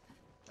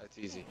 That's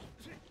easy.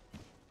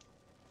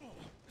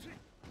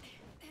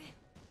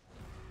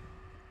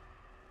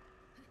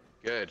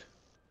 Good.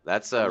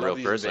 That's I a love real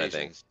these person, I think.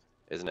 invasions.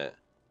 Isn't it?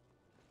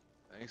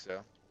 I think so.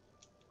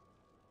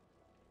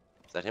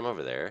 Is that him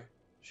over there?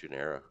 Shoot an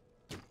arrow.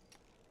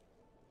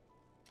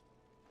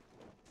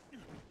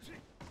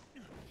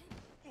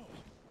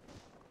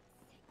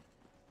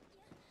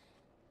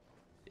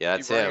 Yeah,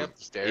 that's Keep running him. up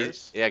the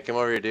stairs? Yeah, come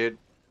over here, dude.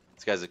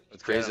 This guy's a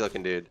Let's get crazy him.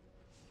 looking dude.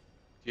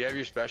 Do you have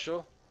your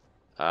special?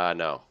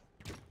 No.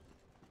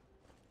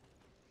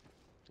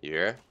 You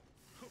here?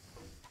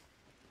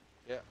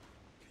 Yeah.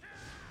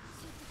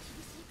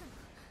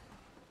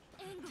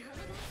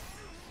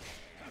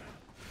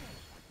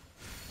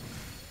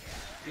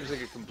 Seems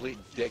like a complete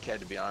dickhead,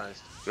 to be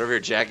honest. Get over here,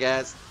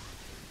 jackass.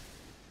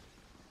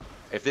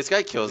 If this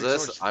guy kills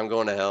There's so us, much- I'm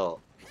going to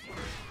hell.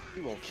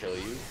 He won't kill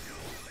you.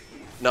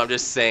 No, I'm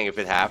just saying if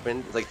it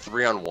happened, it's like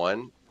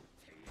 3-on-1.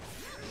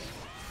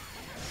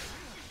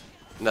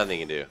 Nothing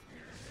you can do.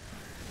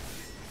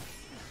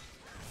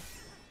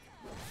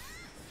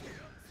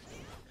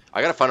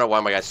 I gotta find out why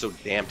my guy's so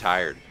damn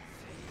tired.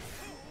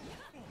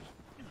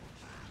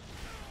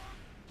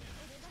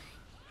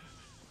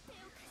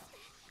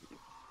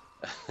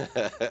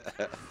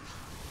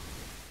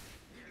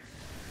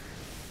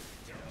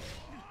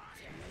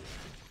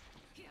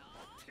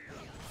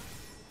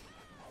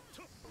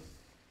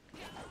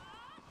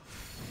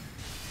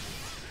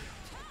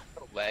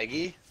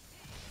 Laggy?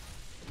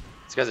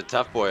 This guy's a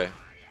tough boy.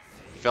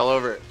 He fell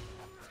over.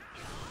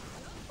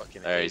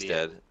 Fucking There, he's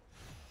idiot. dead.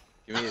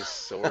 Give me his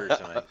sword or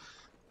something.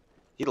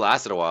 He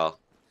lasted a while.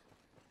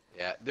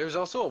 Yeah, there's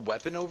also a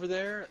weapon over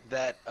there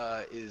that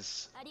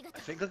is, I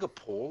think, like a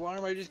pole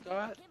arm I just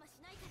got,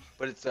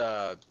 but it's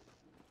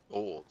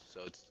gold,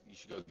 so you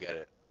should go get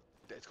it.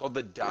 It's called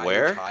the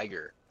Where?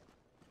 Tiger.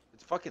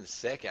 It's fucking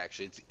sick,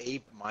 actually. It's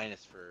A-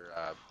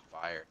 for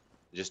fire.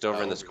 Just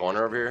over in this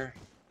corner over here.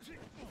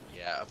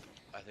 Yeah,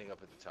 I think up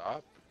at the top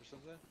or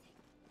something.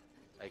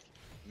 Like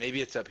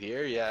maybe it's up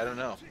here. Yeah, I don't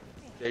know.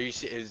 There you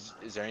see. Is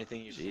there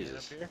anything you see up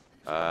Jesus. here?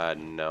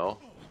 No.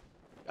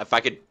 If I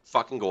could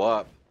fucking go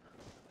up.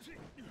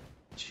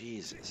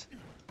 Jesus.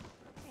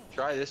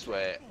 Try this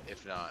way.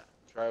 If not,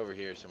 try over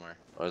here somewhere.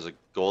 Oh, there's a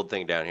gold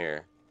thing down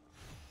here.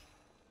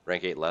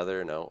 Rank 8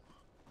 leather? No.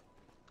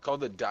 It's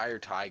called the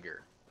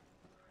Tiger.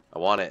 I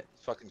want it.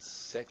 It's fucking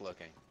sick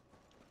looking.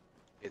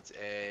 It's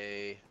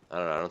a. I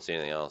don't know. I don't see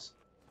anything else.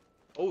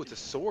 Oh, it's a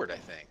sword, I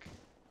think.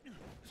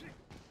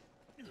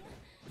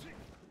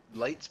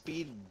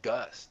 Lightspeed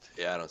Gust.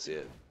 Yeah, I don't see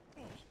it.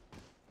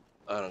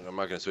 I'm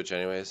not gonna switch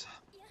anyways.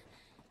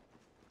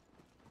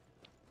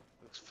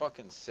 Looks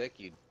fucking sick,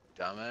 you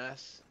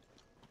dumbass.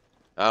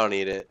 I don't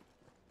need it.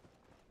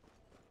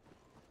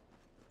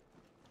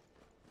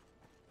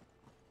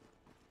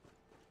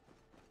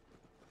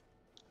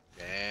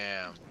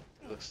 Damn.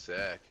 It looks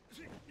sick.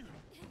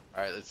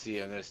 Alright, let's see.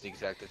 I'm gonna sneak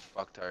attack this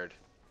fucktard.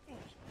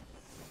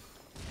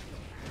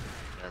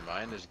 Never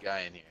mind, there's a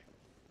guy in here.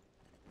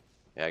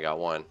 Yeah, I got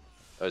one.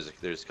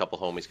 There's a couple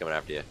homies coming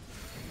after you.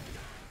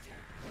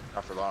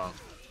 Not for long.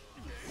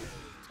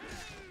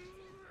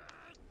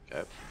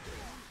 Okay.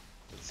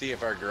 Let's see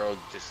if our girl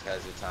just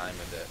has the time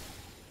with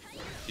it.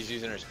 She's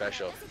using her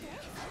special.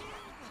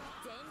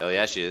 Hell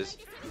yeah, she is.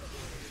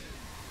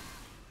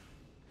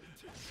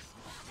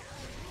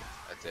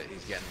 That's it,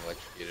 he's getting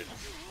electrocuted.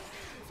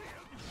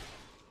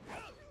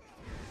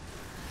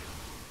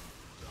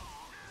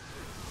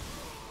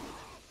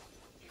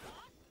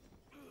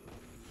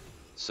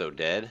 So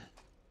dead.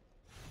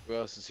 Who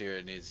else is here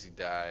that needs to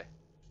die?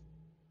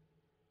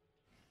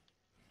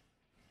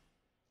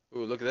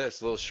 Ooh, look at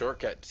this little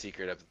shortcut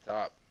secret up the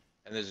top,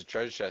 and there's a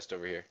treasure chest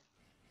over here.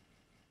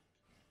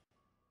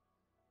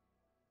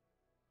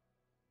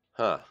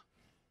 Huh.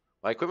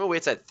 My equipment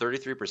weight's at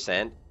 33%,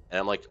 and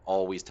I'm like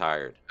always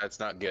tired. That's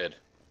not good.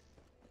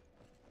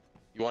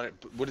 You want it?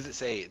 What does it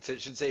say? It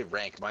should say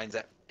rank. Mine's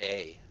at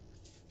A.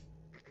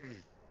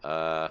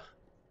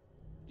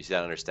 You see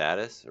that under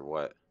status or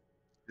what?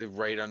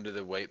 Right under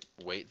the weight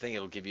thing,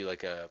 it'll give you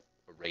like a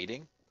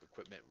rating,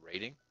 equipment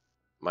rating.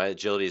 My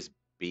agility is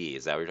B.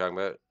 Is that what you're talking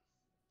about?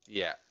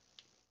 Yeah.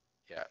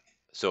 Yeah.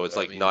 So it's So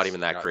that like means not it's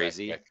even that not that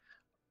crazy. quick.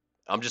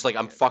 I'm just like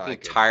I'm Yeah, it's not fucking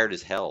that good. tired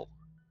as hell.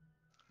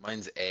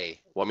 Mine's A.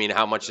 Well, I mean,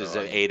 how much is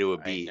So an A to a I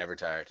ain't B? never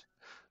tired.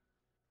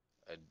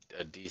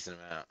 A decent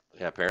amount.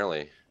 Yeah,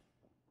 apparently. You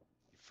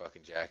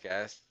fucking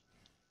jackass.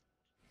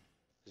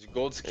 There's a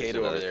gold Here's cicada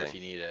over another there thing. if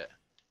you need it.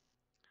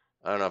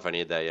 I don't know if I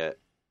need that yet.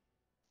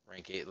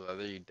 Rank 8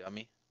 leather, you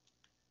dummy.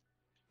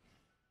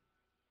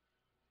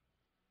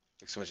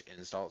 Like so much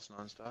insults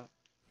nonstop.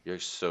 You're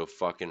so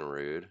fucking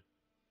rude.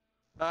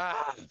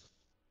 Ah!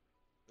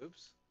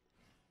 Oops.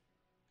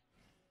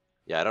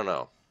 Yeah, I don't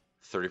know.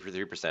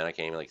 33%, I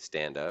can't even like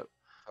stand up.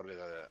 How did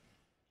that?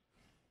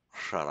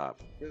 Shut up.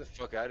 Get the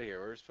fuck out of here.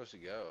 Where are we supposed to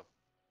go?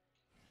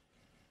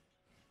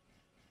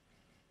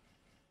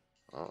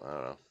 Oh, I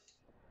don't know.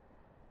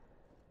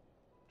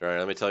 Alright,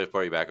 let me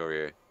teleport you back over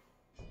here.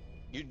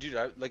 You, dude,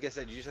 like I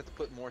said, you just have to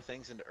put more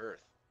things into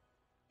Earth.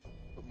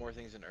 Put more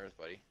things into Earth,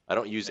 buddy. I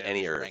don't use Man,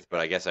 any just earth, rank but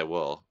I up. guess I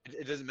will.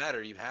 It doesn't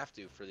matter. You have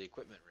to for the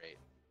equipment rate.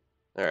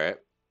 Alright.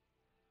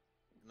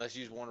 Unless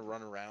you just want to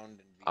run around and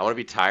be I want to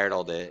be tired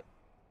all day.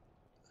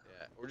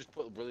 Yeah, or just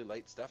put really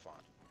light stuff on.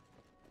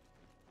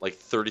 Like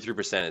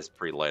 33% is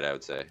pretty light, I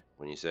would say.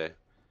 When you say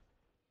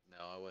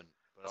No, I wouldn't.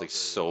 But it's like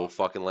also, so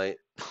fucking light.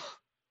 I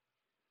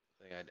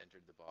think I'd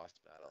entered the boss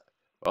battle.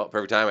 Well,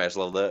 perfect time. I just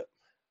leveled up.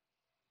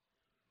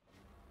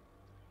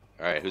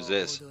 Alright, who's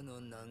this? Ooh,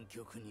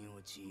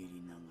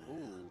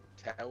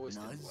 Taoist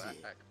and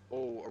Black.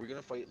 Oh, are we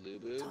gonna fight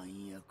Lubu? I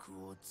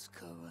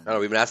don't know,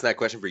 we've been asking that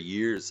question for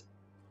years.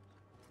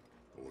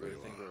 What do you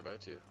think we're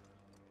about to?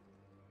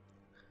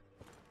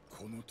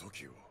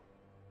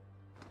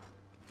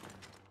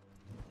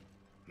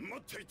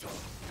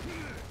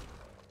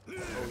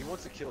 Oh, he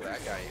wants to kill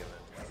that guy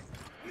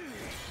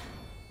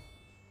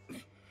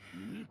even.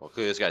 Well,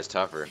 clearly this guy's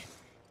tougher.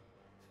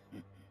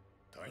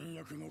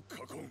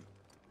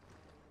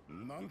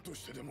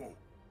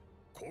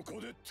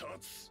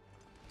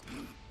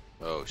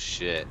 Oh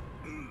shit.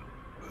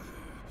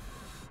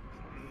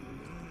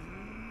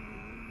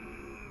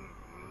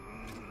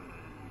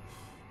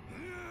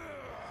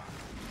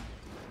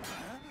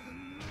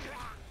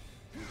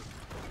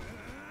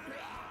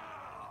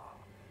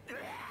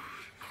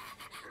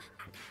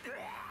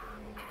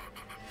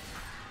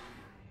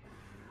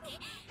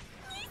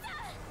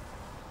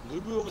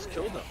 Lubu almost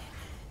killed him.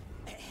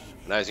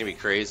 Now he's gonna be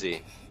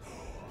crazy.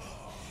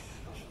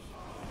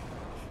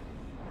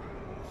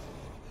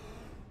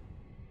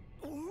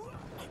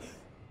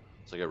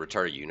 It's like a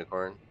retarded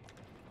unicorn.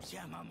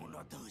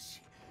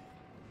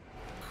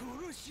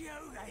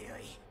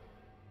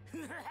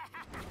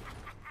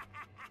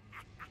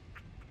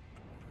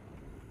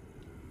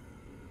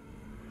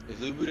 If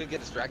Lubu didn't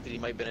get distracted, he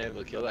might have been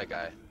able to kill that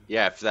guy.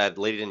 Yeah, if that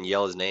lady didn't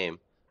yell his name.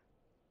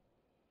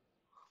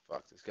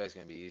 Fuck, this guy's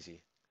gonna be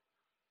easy.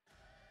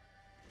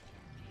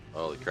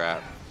 Holy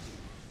crap.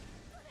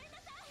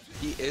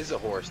 He is a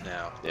horse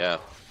now. Yeah.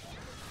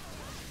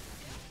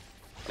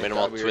 I made him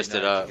thought all we were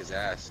twisted gonna up. kick his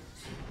ass.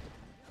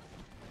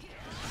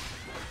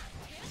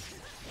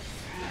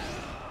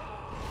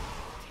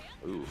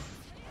 Oof.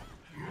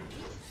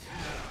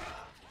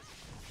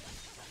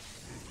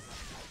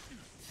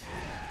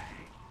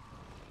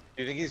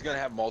 Do you think he's gonna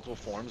have multiple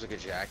forms like a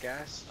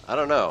jackass? I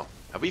don't know.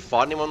 Have we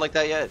fought anyone like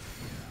that yet?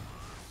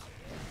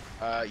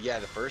 Yeah,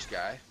 the first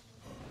guy.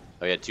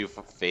 Oh, he had two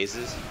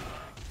phases?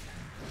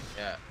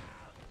 Yeah.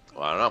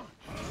 Well, I don't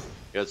know.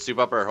 Yo, let's soup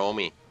up our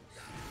homie.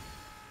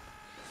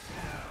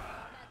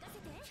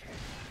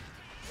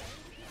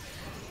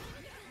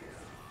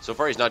 So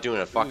far, he's not doing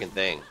a fucking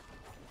thing.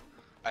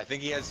 I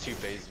think he has two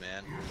phases,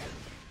 man.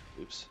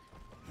 Oops.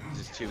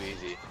 This is too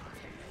easy.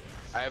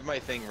 I have my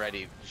thing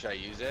ready. Should I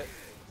use it?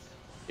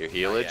 Your Not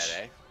healage?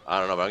 yet, eh? I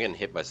don't know, but I'm getting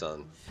hit by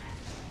something.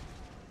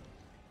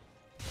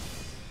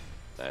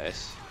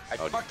 Nice. I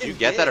Oh, did fucking you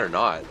get that did. or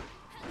not?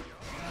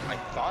 I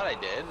thought I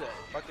did.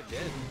 I fucking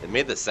did. It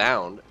made the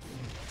sound.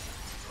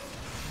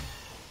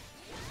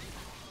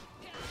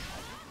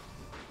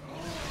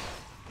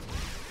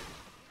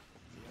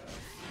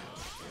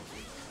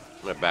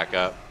 I'm gonna back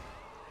up.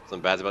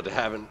 Something bad's about to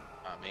happen.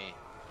 Not me.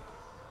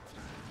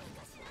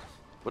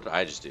 What did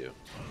I just do?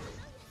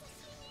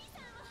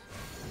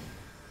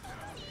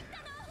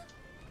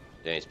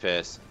 Danny's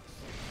pissed.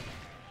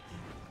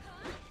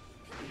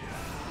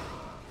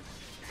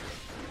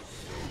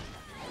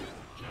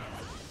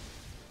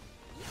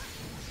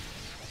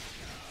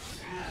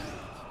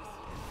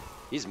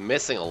 He's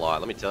missing a lot,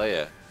 let me tell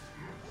you.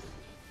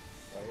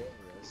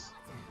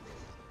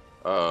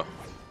 Uh oh.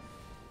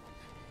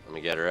 Let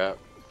me get her up.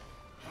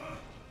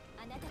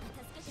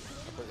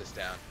 put this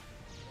down.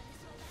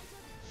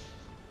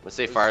 Let's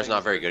say fire's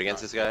not very good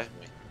against this guy.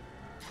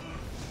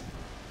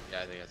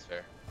 Yeah, I think that's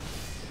fair.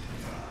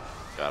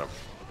 Got him.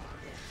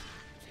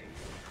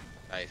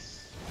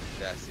 Nice.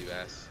 Sassy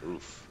bass.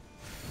 Oof.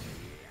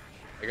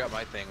 I got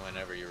my thing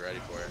whenever you're ready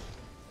for it.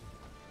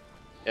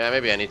 Yeah,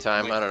 maybe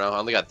anytime. I don't know. I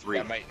only got 3.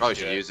 Yeah, might Probably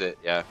do should it. use it.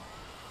 Yeah.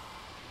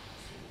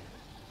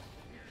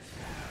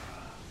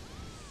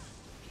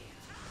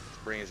 Let's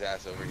bring his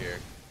ass over here.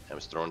 I'm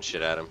just throwing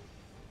shit at him.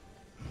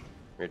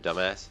 You're a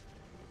dumbass.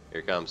 Here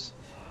it comes.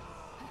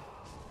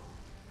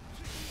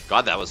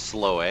 God, that was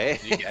slow, eh?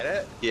 Did you get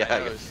it? Yeah. I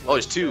know, it was slow Oh,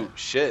 there's as 2. shit.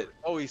 Shit.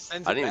 Oh, he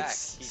sends I it didn't even back.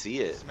 see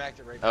He it. smacked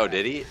it right Oh, back.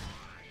 did he?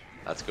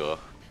 That's cool.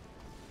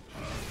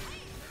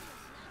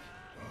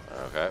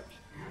 Okay.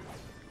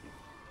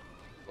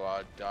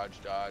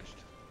 Dodged.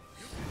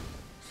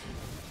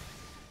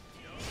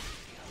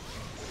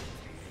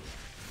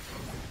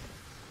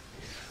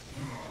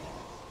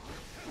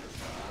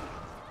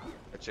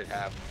 That should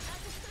happen.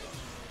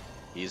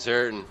 He's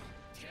hurting.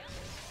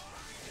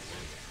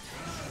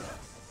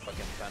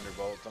 Fucking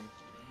thunderbolt him.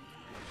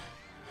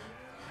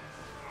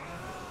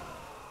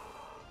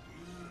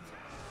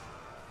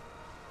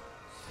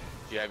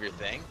 Do you have your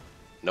thing?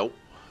 Nope.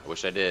 I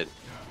wish I did.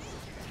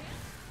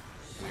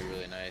 It'd be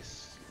really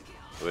nice.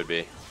 It would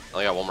be. I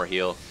only got 1 more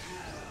heal.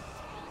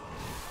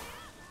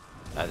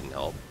 That didn't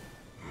help.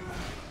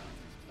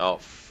 Oh,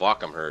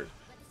 fuck, I'm hurt.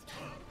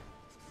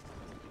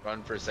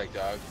 Run for a sec,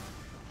 dog.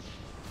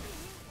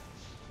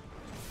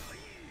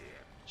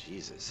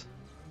 Jesus.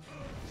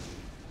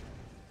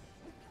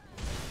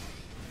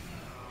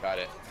 Got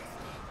it.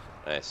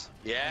 Nice.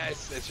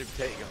 Yes, that should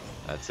take him.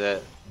 That's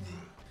it.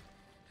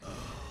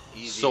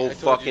 Easy. So I told you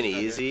fucking it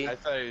was easy. I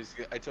told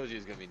you it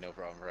was gonna be no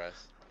problem for us.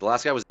 The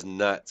last guy was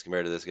nuts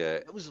compared to this guy.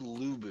 That was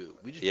Lubu.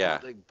 We just Yeah.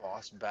 fought, like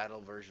boss battle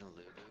version of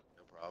Lubu.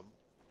 No problem.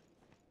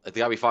 Like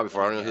the guy we fought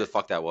before, I don't know who the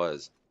fuck that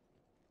was.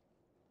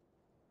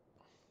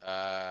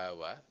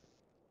 What?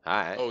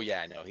 Hi. Oh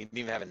yeah, no, he didn't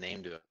even have a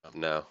name to him.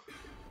 No.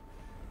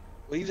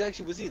 Well,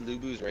 was he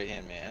Lubu's right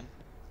hand man?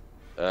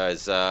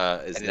 His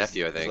And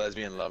nephew, I his think.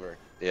 lesbian lover.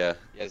 Yeah.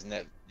 Yeah, his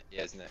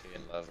nephew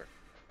and lover.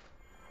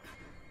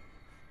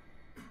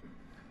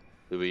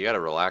 Lubu, you gotta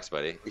relax,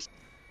 buddy.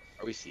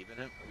 Are we saving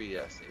him? Are we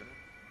saving him?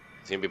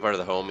 He's gonna be part of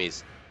the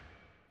homies.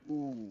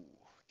 Ooh,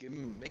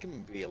 make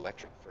him be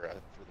electric for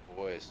the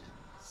boys.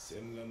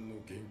 戦乱の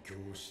元凶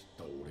を知っ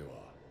た俺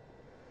は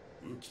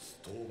無吉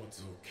討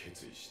伐を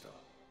決意した。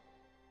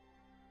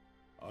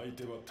相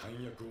手は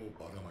弾薬を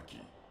ばらまき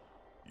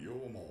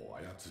妖魔を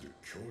操る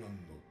狂乱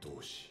の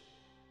同志。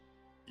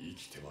生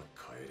きては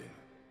帰れ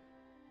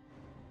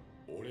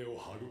ぬ。俺を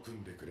育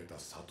んでくれた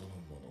里の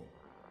者、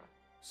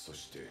そ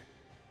して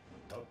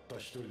たった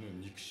一人の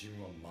肉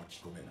親は巻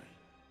き込めない。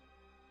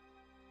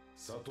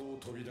里を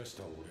飛び出し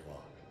た俺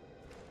は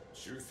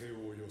忠誠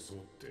を装っ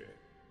て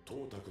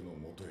董卓の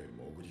もとへ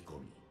潜り込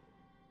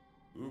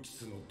み、浮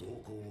津の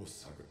動向を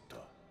探った。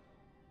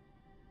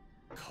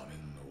仮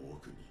面の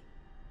奥に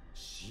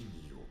真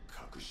意を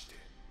隠して。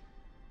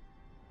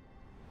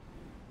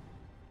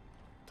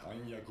弾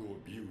薬を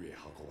ビューへ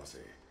運ばせ、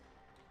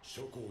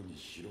諸侯に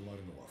広ま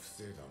るのは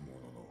防いだも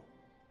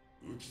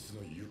のの、浮津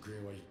の行方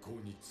は一向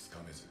につか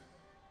めず、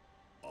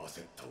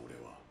焦った俺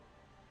は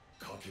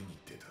賭けに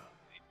出た。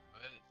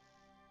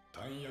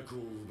弾薬を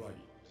奪い、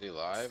 Is he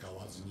alive? 使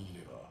わずにい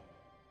れば、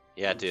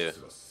 Yeah, dude. 浮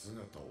津は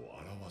姿を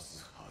現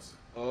すはず。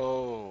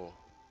 Oh,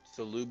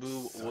 so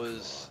Lubu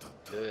was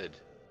good.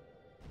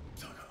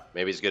 だが、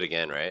 Maybe he's good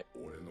again, right?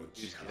 俺の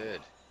He's 力 good.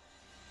 は、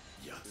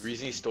奴 The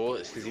reason he stole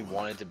it is because he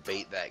wanted to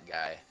bait that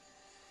guy.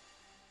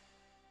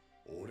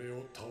 俺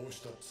を倒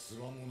したつ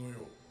わものよ。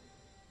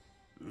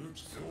浮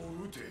津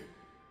を撃て。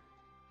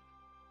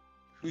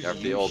 Who's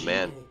After the old Yuji?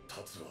 man.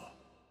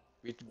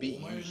 We have to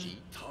beat Yuji.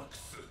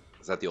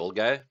 Is that the old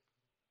guy?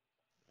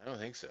 I don't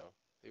think so.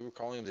 They were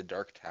calling him the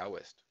Dark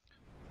Taoist.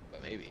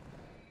 But maybe.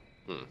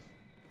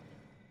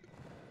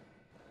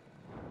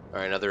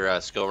 Alright, another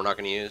skill we're not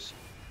gonna use.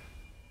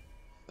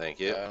 Thank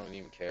you. I don't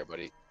even care,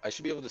 buddy. I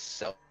should be able to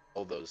sell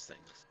those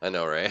things. I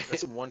know, right?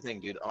 That's the one thing,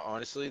 dude.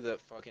 Honestly, the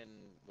fucking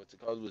what's it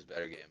called was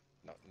better game.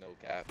 No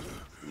cap.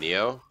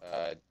 Neo?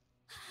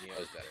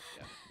 Neo's better.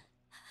 Yeah.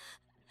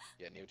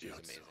 Yeah, Neo 2 is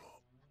amazing.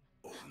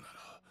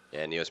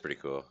 Yeah, Neo's pretty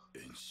cool.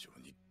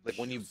 Like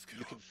when you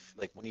could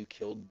like when you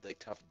killed like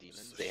tough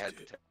demons, they had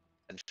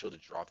potential to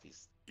drop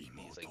these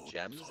like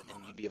gems,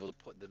 and you'd be able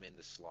to put them in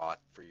the slot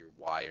for your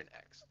Y and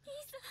X.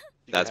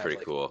 You That's could have, pretty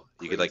like, cool.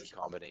 You could like, crazy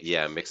combinations.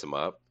 yeah, mix them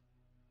up.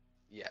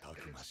 Yeah.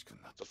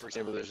 So for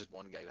example, there's this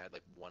one guy who had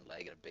like one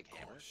leg and a big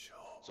hammer.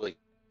 So like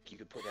you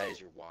could put that as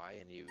your Y,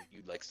 and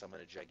you'd like summon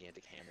a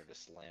gigantic hammer to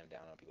slam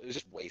down on people. It was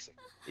just wasting.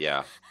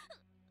 Yeah.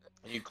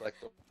 And you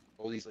collect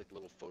all these like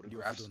little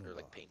photographs or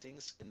like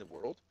paintings in the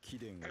world,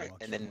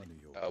 and then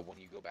when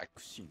you go back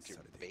to your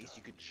base,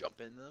 you could jump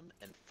in them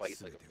and fight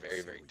like a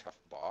very, very tough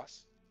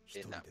boss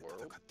in that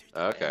world.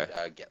 Okay.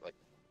 And get like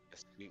a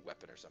sweet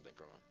weapon or something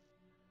from him.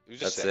 It was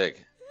just That's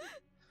sick.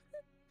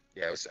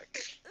 Yeah, it was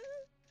sick.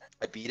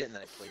 I beat it, and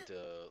then I played to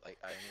like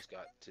I almost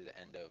got to the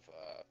end of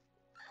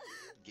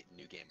get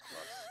New Game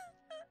Plus.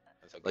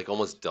 That's how Like good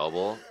almost it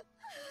double.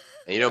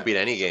 And you don't beat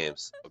any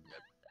games. was. So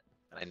good.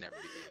 And I never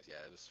beat games.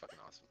 Yeah, it was fucking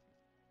awesome.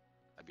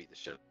 I beat the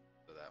shit out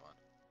of that one.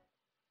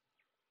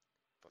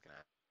 Fucking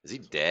ass. Is he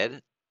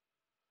dead?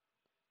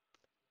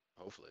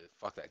 Hopefully.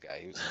 Fuck that guy.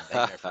 He was a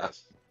nightmare for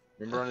us.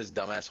 Remember on his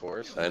dumbass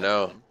horse? I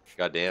know.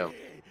 Goddamn.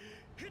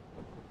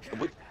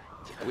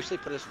 I wish they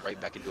put us right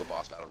back into a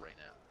boss battle right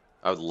now.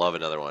 I would love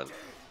another one.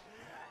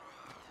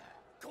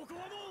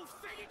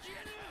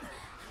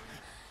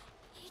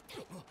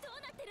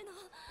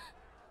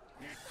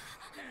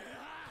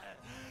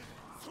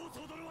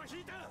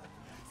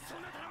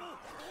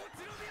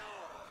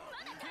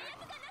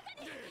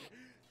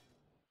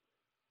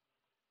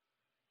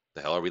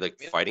 The hell are we like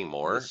fighting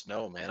more? The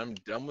snow, man. I'm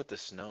done with the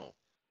snow.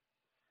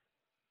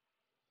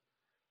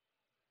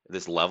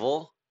 This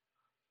level?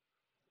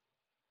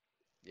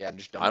 Yeah, I'm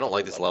just done I with don't the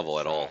like whole this level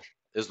It's at all. trash.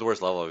 This is the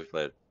worst level we've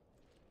played.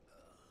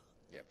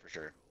 Yeah, for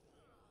sure.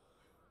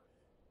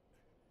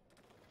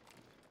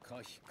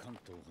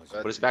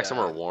 Put us back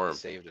somewhere warm.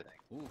 Saved, I think.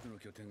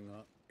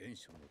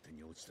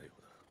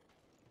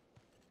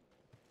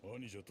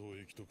 兄者と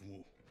駅徳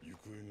も行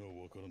方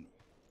がわからぬ。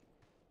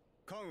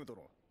関羽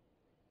殿、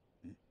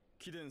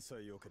貴殿さ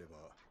え良ければ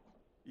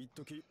一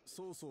時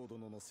曹操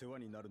殿の世話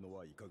になるの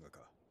はいかが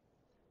か。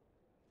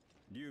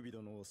劉備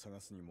殿を探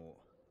すにも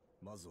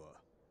まずは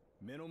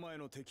目の前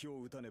の敵を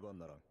撃たねば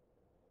ならん。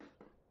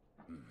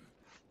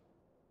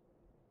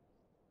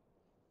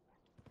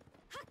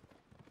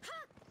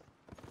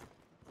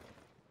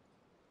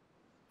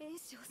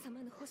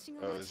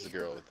Oh, this is the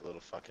girl with the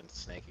little fucking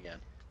snake again.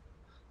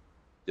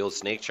 The old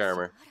snake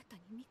charmer.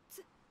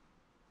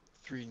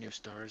 3 new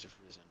stars have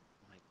risen.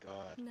 My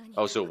god.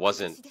 Oh, so it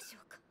wasn't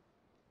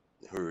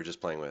who we were just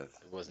playing with.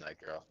 It wasn't that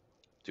girl.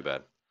 Too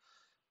bad.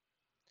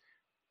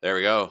 There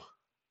we go.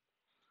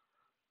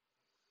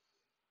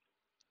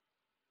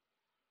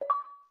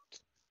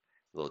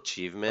 Little How many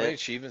achievement.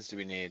 achievements do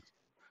we need?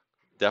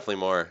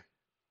 Definitely more.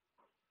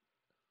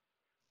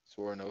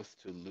 Swore an oath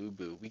to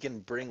Lubu. We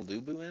can bring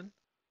Lubu in?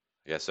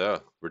 I guess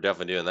so. We're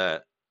definitely doing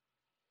that.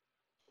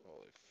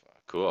 Holy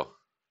fuck. Cool.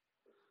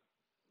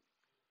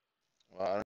 Well, I don't